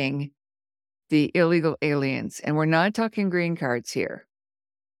tracking the illegal aliens. And we're not talking green cards here.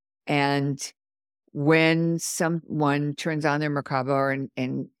 And when someone turns on their Merkaba, or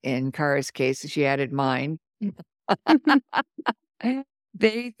in Kara's case, she added mine,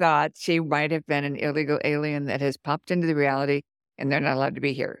 they thought she might have been an illegal alien that has popped into the reality, and they're not allowed to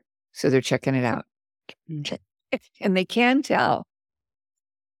be here. So they're checking it out. And they can tell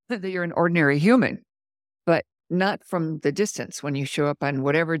that you're an ordinary human, but not from the distance when you show up on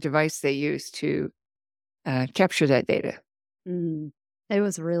whatever device they use to capture that data. It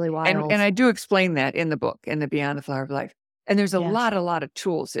was really wild. And I do explain that in the book, in the Beyond the Flower of Life. And there's a lot of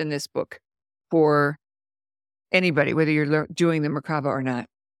tools in this book for anybody, whether you're doing the Merkaba or not.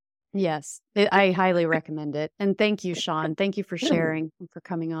 Yes, I highly recommend it. And thank you, Sean. Thank you for sharing and for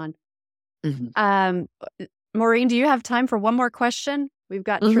coming on. Mm-hmm. Maureen, do you have time for one more question? We've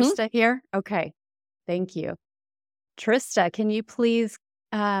got Trista here. Okay. Thank you. Trista, can you please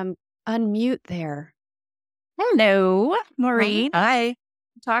unmute there? Hello, Maureen. Hi.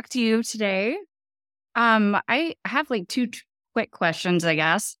 Talk to you today. I have like two quick questions, I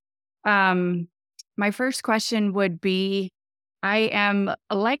guess. My first question would be, I am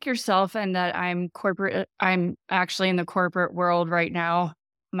like yourself in that I'm actually in the corporate world right now.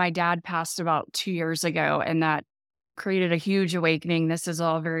 my dad passed about 2 years ago, and that created a huge awakening. This is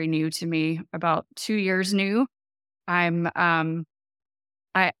all very new to me, about 2 years new. I'm,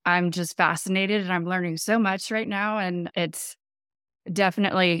 I'm just fascinated, and I'm learning so much right now, and it's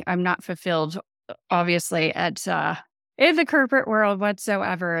definitely I'm not fulfilled, obviously, at, in the corporate world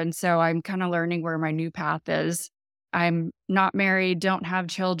whatsoever, and so I'm kinda learning where my new path is. I'm not married, don't have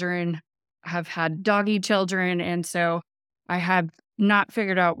children, have had doggy children, and so I have not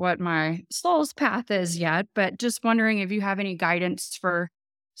figured out what my soul's path is yet, but just wondering if you have any guidance for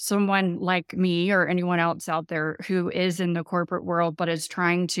someone like me or anyone else out there who is in the corporate world but is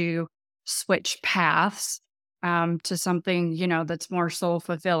trying to switch paths to something, that's more soul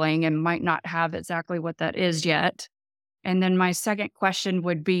fulfilling and might not have exactly what that is yet. And then my second question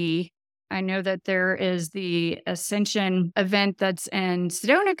would be, I know that there is the Ascension event that's in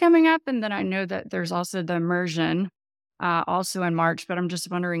Sedona coming up. And then I know that there's also the immersion also in March, but I'm just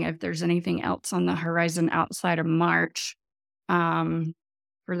wondering if there's anything else on the horizon outside of March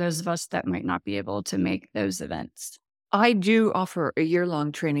for those of us that might not be able to make those events. I do offer a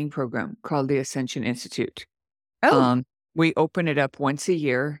year-long training program called the Ascension Institute. Oh, We open it up once a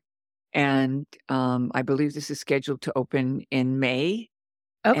year, and I believe this is scheduled to open in May,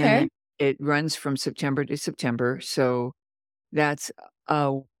 okay. and it runs from September to September. So that's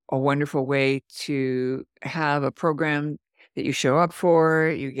a wonderful way to have a program that you show up for,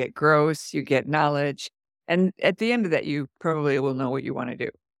 you get growth, you get knowledge, and at the end of that, you probably will know what you want to do.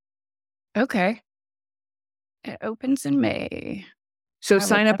 Okay. It opens in May. So I will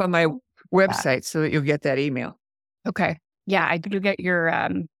sign up on my definitely do that. website so that you'll get that email Okay. Yeah, I do get your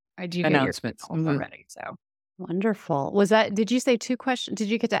announcements. emails already. So Wonderful. Did you say 2 questions? Did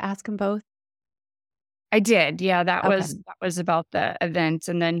you get to ask them both? I did. Yeah, Okay. that was about the event.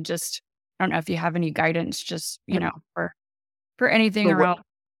 And then just I don't know if you have any guidance just, Yep. For anything For what? around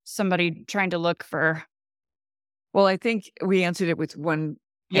somebody trying to look for Well, I think we answered it with one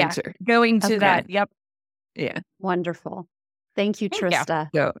yeah, answer. going to Okay. that. Yep. Yeah. Wonderful. Thank you, Thank you. Trista.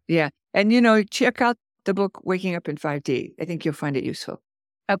 So, yeah. And, check out the book, Waking Up in 5D. I think you'll find it useful.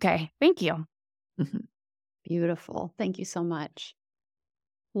 Okay. Thank you. Mhm. Beautiful. Thank you so much.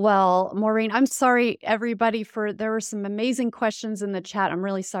 Well, Maureen, I'm sorry, everybody, there were some amazing questions in the chat. I'm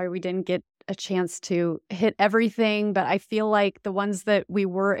really sorry we didn't get a chance to hit everything, but I feel like the ones that we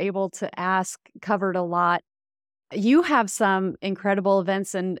were able to ask covered a lot. You have some incredible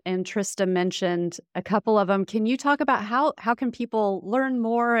events, and Trista mentioned a couple of them. Can you talk about how can people learn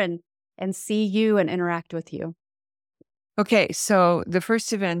more and see you and interact with you? Okay. So the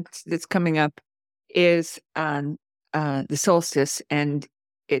first event that's coming up is on the solstice, and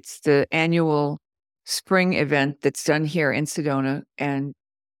it's the annual spring event that's done here in Sedona, and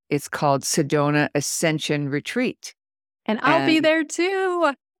it's called Sedona Ascension Retreat. And I'll be And there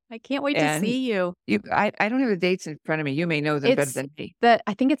too. I can't wait to and see you. I don't have the dates in front of me. You may know them better It's than me.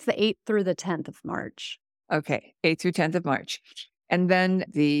 I think it's the 8th through the 10th of March. Okay, 8th through 10th of March. And then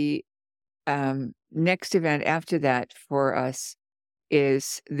the next event after that for us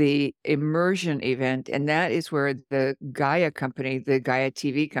is the immersion event, and that is where the Gaia company, the Gaia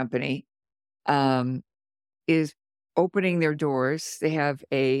TV company, is opening their doors. They have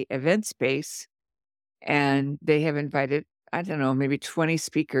a event space, and they have invited, I don't know, maybe 20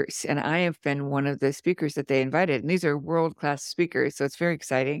 speakers, and I have been one of the speakers that they invited, and these are world-class speakers, so it's very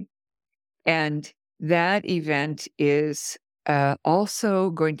exciting. And that event is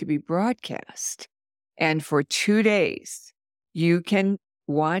also going to be broadcast, and for 2 days, you can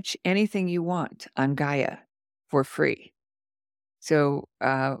watch anything you want on Gaia for free. So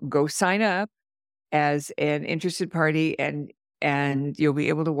go sign up as an interested party, and you'll be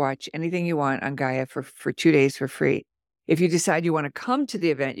able to watch anything you want on Gaia for 2 days for free. If you decide you want to come to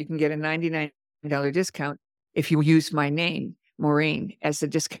the event, you can get a $99 discount if you use my name, Maureen, as the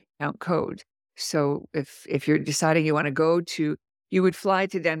discount code. So if you're deciding you want to go to, you would fly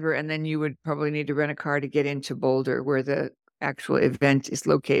to Denver, and then you would probably need to rent a car to get into Boulder, where the actual event is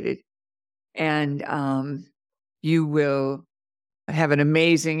located. And you will have an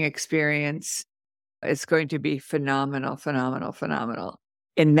amazing experience. It's going to be phenomenal, phenomenal, phenomenal.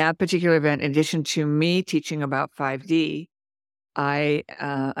 In that particular event, in addition to me teaching about 5D,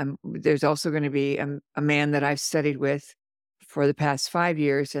 there's also going to be a man that I've studied with for the past 5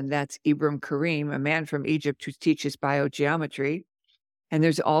 years, and that's Ibram Karim, a man from Egypt who teaches biogeometry. And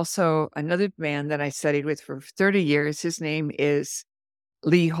there's also another man that I studied with for 30 years. His name is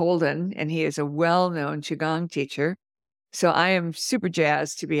Lee Holden, and he is a well-known Qigong teacher. So I am super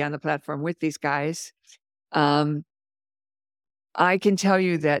jazzed to be on the platform with these guys. I can tell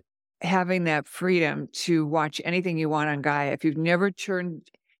you that having that freedom to watch anything you want on Gaia, if you've never turned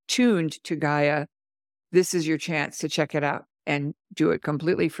tuned to Gaia, this is your chance to check it out and do it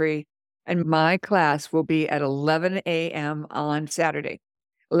completely free. And my class will be at 11 a.m. on Saturday.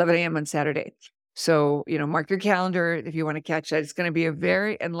 11 a.m. on Saturday. So, mark your calendar if you want to catch that. It's going to be a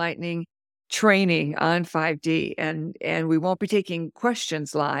very enlightening training on 5D, and we won't be taking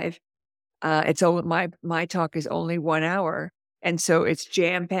questions live. My talk is only 1 hour, and so it's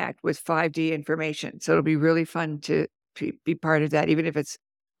jam packed with 5D information. So it'll be really fun to be part of that, even if it's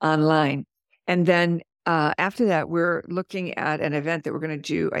online. And then after that, we're looking at an event that we're going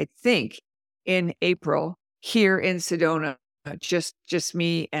to do, I think, in April here in Sedona. Just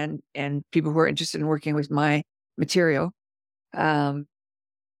me and people who are interested in working with my material.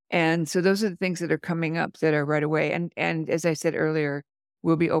 And so those are the things that are coming up that are right away. And as I said earlier,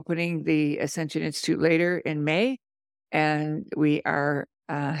 we'll be opening the Ascension Institute later in May. And we are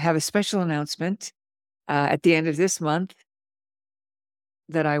have a special announcement at the end of this month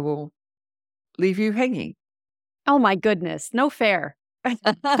that I will leave you hanging. Oh my goodness, no fair.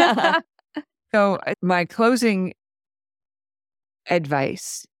 So my closing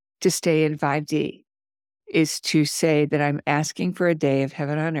advice to stay in 5D is to say that I'm asking for a day of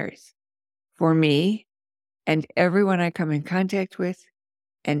heaven on earth for me and everyone I come in contact with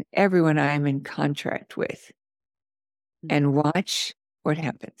and everyone I'm in contract with, and watch what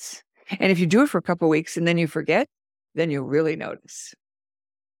happens. And if you do it for a couple of weeks and then you forget, then you'll really notice.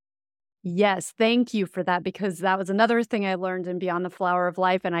 Yes, thank you for that, because that was another thing I learned in Beyond the Flower of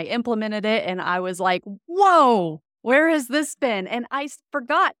Life, and I implemented it, and I was like, whoa, where has this been? And I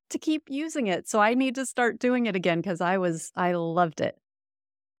forgot to keep using it. So I need to start doing it again, because I loved it.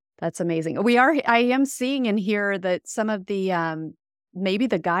 That's amazing. I am seeing in here that some of the, maybe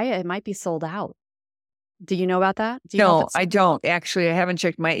the Gaia, it might be sold out. Do you know about that? Do you know No, I don't. Actually, I haven't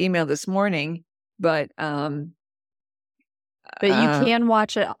checked my email this morning, but you can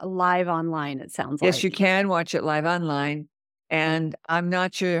watch it live online, it sounds like. Yes, you can watch it live online. And I'm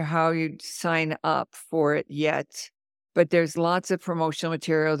not sure how you'd sign up for it yet, but there's lots of promotional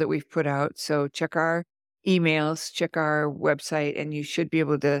material that we've put out. So check our emails, check our website, and you should be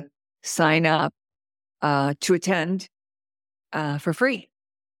able to sign up to attend for free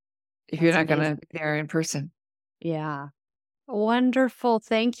if you're not going to be there in person. Yeah. Wonderful.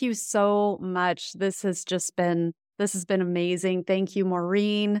 Thank you so much. This has been amazing. Thank you,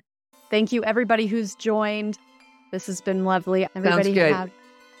 Maureen. Thank you, everybody who's joined. This has been lovely. Everybody Sounds good.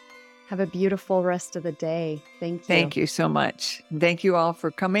 Have a beautiful rest of the day. Thank you. Thank you so much. Thank you all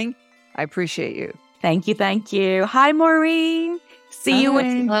for coming. I appreciate you. Thank you. Thank you. Hi, Maureen. See you.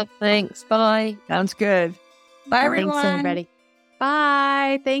 Thanks. Bye. Sounds good. Bye, everyone. Thanks, everybody.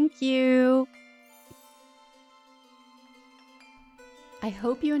 Bye. Thank you. I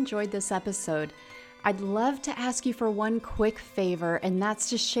hope you enjoyed this episode. I'd love to ask you for one quick favor, and that's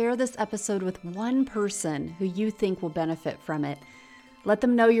to share this episode with one person who you think will benefit from it. Let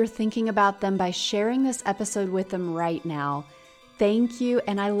them know you're thinking about them by sharing this episode with them right now. Thank you,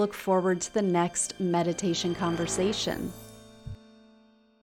 and I look forward to the next meditation conversation.